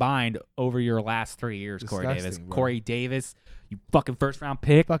 statistically combined over your last 3 years? Corey Davis. Disgusting, bro. Corey Davis, you fucking first round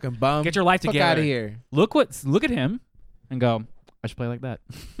pick. Fucking bum. Get your life Fuck together. out of here. Look at him, and go. I should play like that.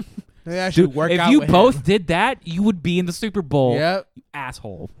 Maybe I should Dude, work if out you with both him. did that, you would be in the Super Bowl. Yep. You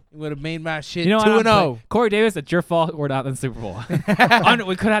asshole. Would have made my shit You know what? 2-0. Corey Davis, it's your fault. We're not in the Super Bowl.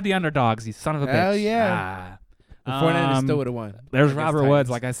 We could have the underdogs. You son of a bitch. Hell yeah. The 49ers still would have won. There's against Robert Titans. Woods.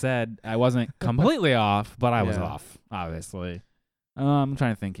 Like I said, I wasn't completely off, but I was Yeah. off, obviously. I'm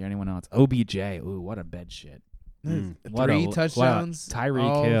trying to think here. Anyone else? OBJ. Ooh, what a bed shit. Mm. What Three a- touchdowns. what a Tyreek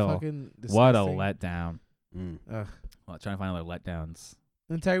all Hill. fucking What a disgusting. letdown. Mm. Ugh. Well, trying to find other letdowns.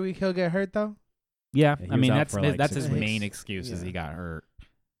 Didn't Tyreek Hill get hurt though? Yeah, Yeah, he I was mean out that's for, like, that's 6 his weeks. main excuse is Yeah. he got hurt.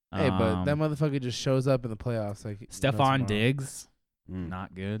 Hey, but that Um, motherfucker just shows up in the playoffs like Stephon Diggs, Mm.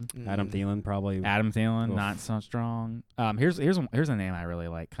 not good. Adam Thielen probably. Adam Thielen, Oof. not so strong. Here's a name I really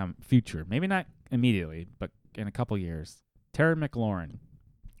like. Future, maybe not immediately, but in a couple years. Terry McLaurin,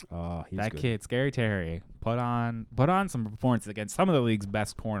 He's that good. kid, Scary Terry, put on some performances against some of the league's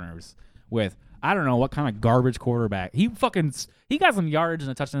best corners. With I don't know what kind of garbage quarterback. He got some yardage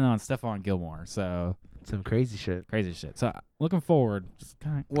and a touchdown on Stephon Gilmore. So some crazy shit. crazy shit. So looking forward, just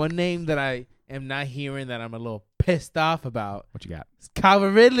kind of One name that I am not hearing that I'm a little pissed off about what you got. is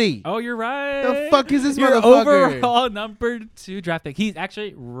Calvin Ridley. Oh, you're right. The fuck is this Your motherfucker? overall number 2 draft pick. He's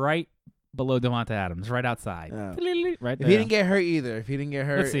actually right below Devonta Adams, right outside. Yeah. Right If there. he didn't get hurt either, if he didn't get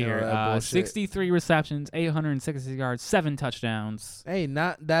hurt, Let's see you know, here. that bullshit. 63 receptions, 860 yards, 7 touchdowns. Hey,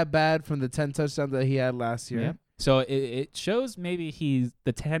 not that bad from the 10 touchdowns that he had last year. Yep. So it shows maybe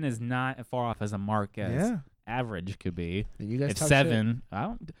the 10 is not as far off as a mark as Yeah. average could be. And you guys If talk 7,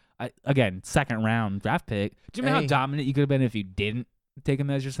 again, second round draft pick. Do you know how Hey. dominant you could have been if you didn't take him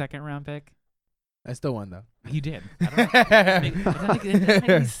as your second round pick? shit. I still won though. You did. I don't know. It doesn't make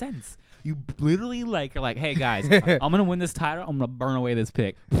any sense. You literally you're like, hey guys, I'm gonna win this title. I'm gonna burn away this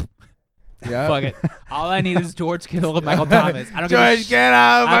pick. Yeah. Fuck it. All I need is George Kittle and Michael Thomas. I don't give a George Kittle,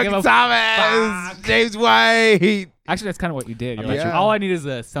 I don't Michael give a Thomas, fuck. James White. Actually, that's kind of what you did. You're Yeah. like, all I need is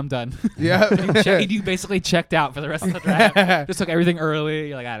this. I'm done. Yeah. You basically checked out for the rest of the draft. Just took everything early.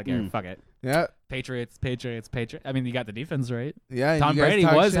 You're like, I don't care. Fuck it. Yeah. Patriots. I mean, you got the defense right. Yeah. and Tom you guys Brady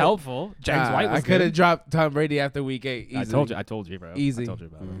talk was shit. helpful. James White was I could have good. dropped Tom Brady after week 8. Easily. I told you, bro. Easy. I told you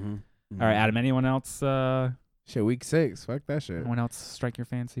about it. Mm-hmm. All right, Adam. Anyone else? Shit, week 6. Fuck that shit. Anyone else strike your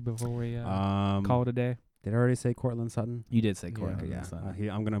fancy before we Mm-hmm. call it a day? Did I already say Cortland Sutton? You did say Yeah. Corey. Okay,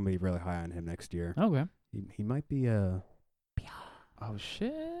 Yeah, I'm gonna be really high on him next year. Okay. He might be Oh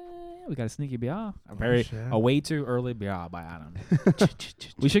shit! We got a sneaky Bia. A way too early Bia by Adam.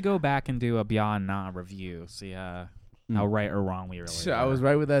 We should go back and do a Bia Na review. See how right or wrong we really Shit, I were. was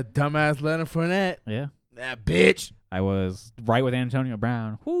right with that dumbass Leonard Fournette. Yeah. That bitch. I was right with Antonio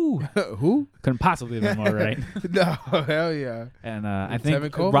Brown. Whoo. Who? Couldn't possibly have been more right. No, hell yeah. And I And think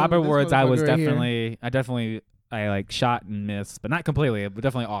Tevin Coleman Robert with this Woods, I was motherfucker right definitely, I like shot and missed, but not completely, but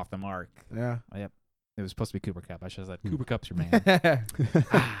definitely off the mark. Yeah. It was supposed to be Cooper Cup. I should have said Cooper Cup's your man.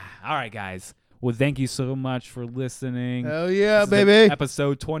 All right, guys. Well, thank you so much for listening. Hell yeah, This is baby.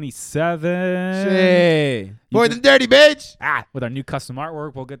 Episode 27. Shit. You More can- than dirty, bitch. With our new custom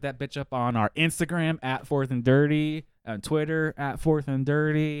artwork, we'll get that bitch up on our Instagram at Fourth and Dirty, on Twitter at Fourth and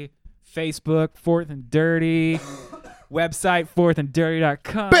Dirty, Facebook Fourth and Dirty, website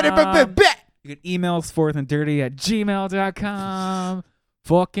fourthanddirty.com. You can email us fourthanddirty@gmail.com.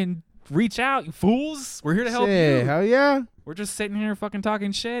 Fucking reach out, you fools. We're here to help Shit, you. hell yeah. We're just sitting here fucking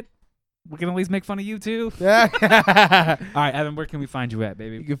talking shit. We can at least make fun of you too. Yeah. All right, Evan, where can we find you at,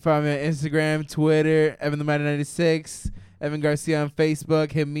 baby? You can find me on Instagram, Twitter, Evan the Mighty 96, Evan Garcia on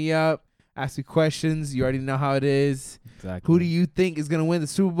Facebook. Hit me up. Ask me questions. You already know how it is. Exactly. Who do you think is going to win the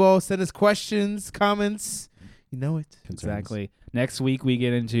Super Bowl? Send us questions, comments. You know it. Exactly. Next week we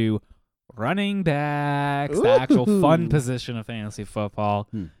get into running backs, the actual Ooh. fun position of fantasy football.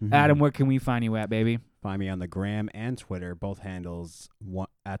 Mm-hmm. Adam, where can we find you at, baby? Find me on the gram and Twitter, both handles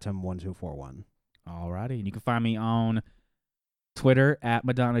Atom1241. Alrighty. And you can find me on Twitter at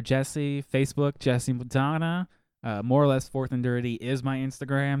Madonna Jesse, Facebook Jesse Madonna. More or less Fourth and Dirty is my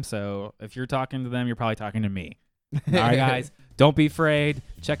Instagram. So if you're talking to them, you're probably talking to me. All right, guys. Don't be afraid.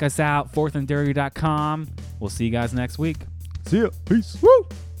 Check us out, fourthanddirty.com. We'll see you guys next week. See ya. Peace. Woo!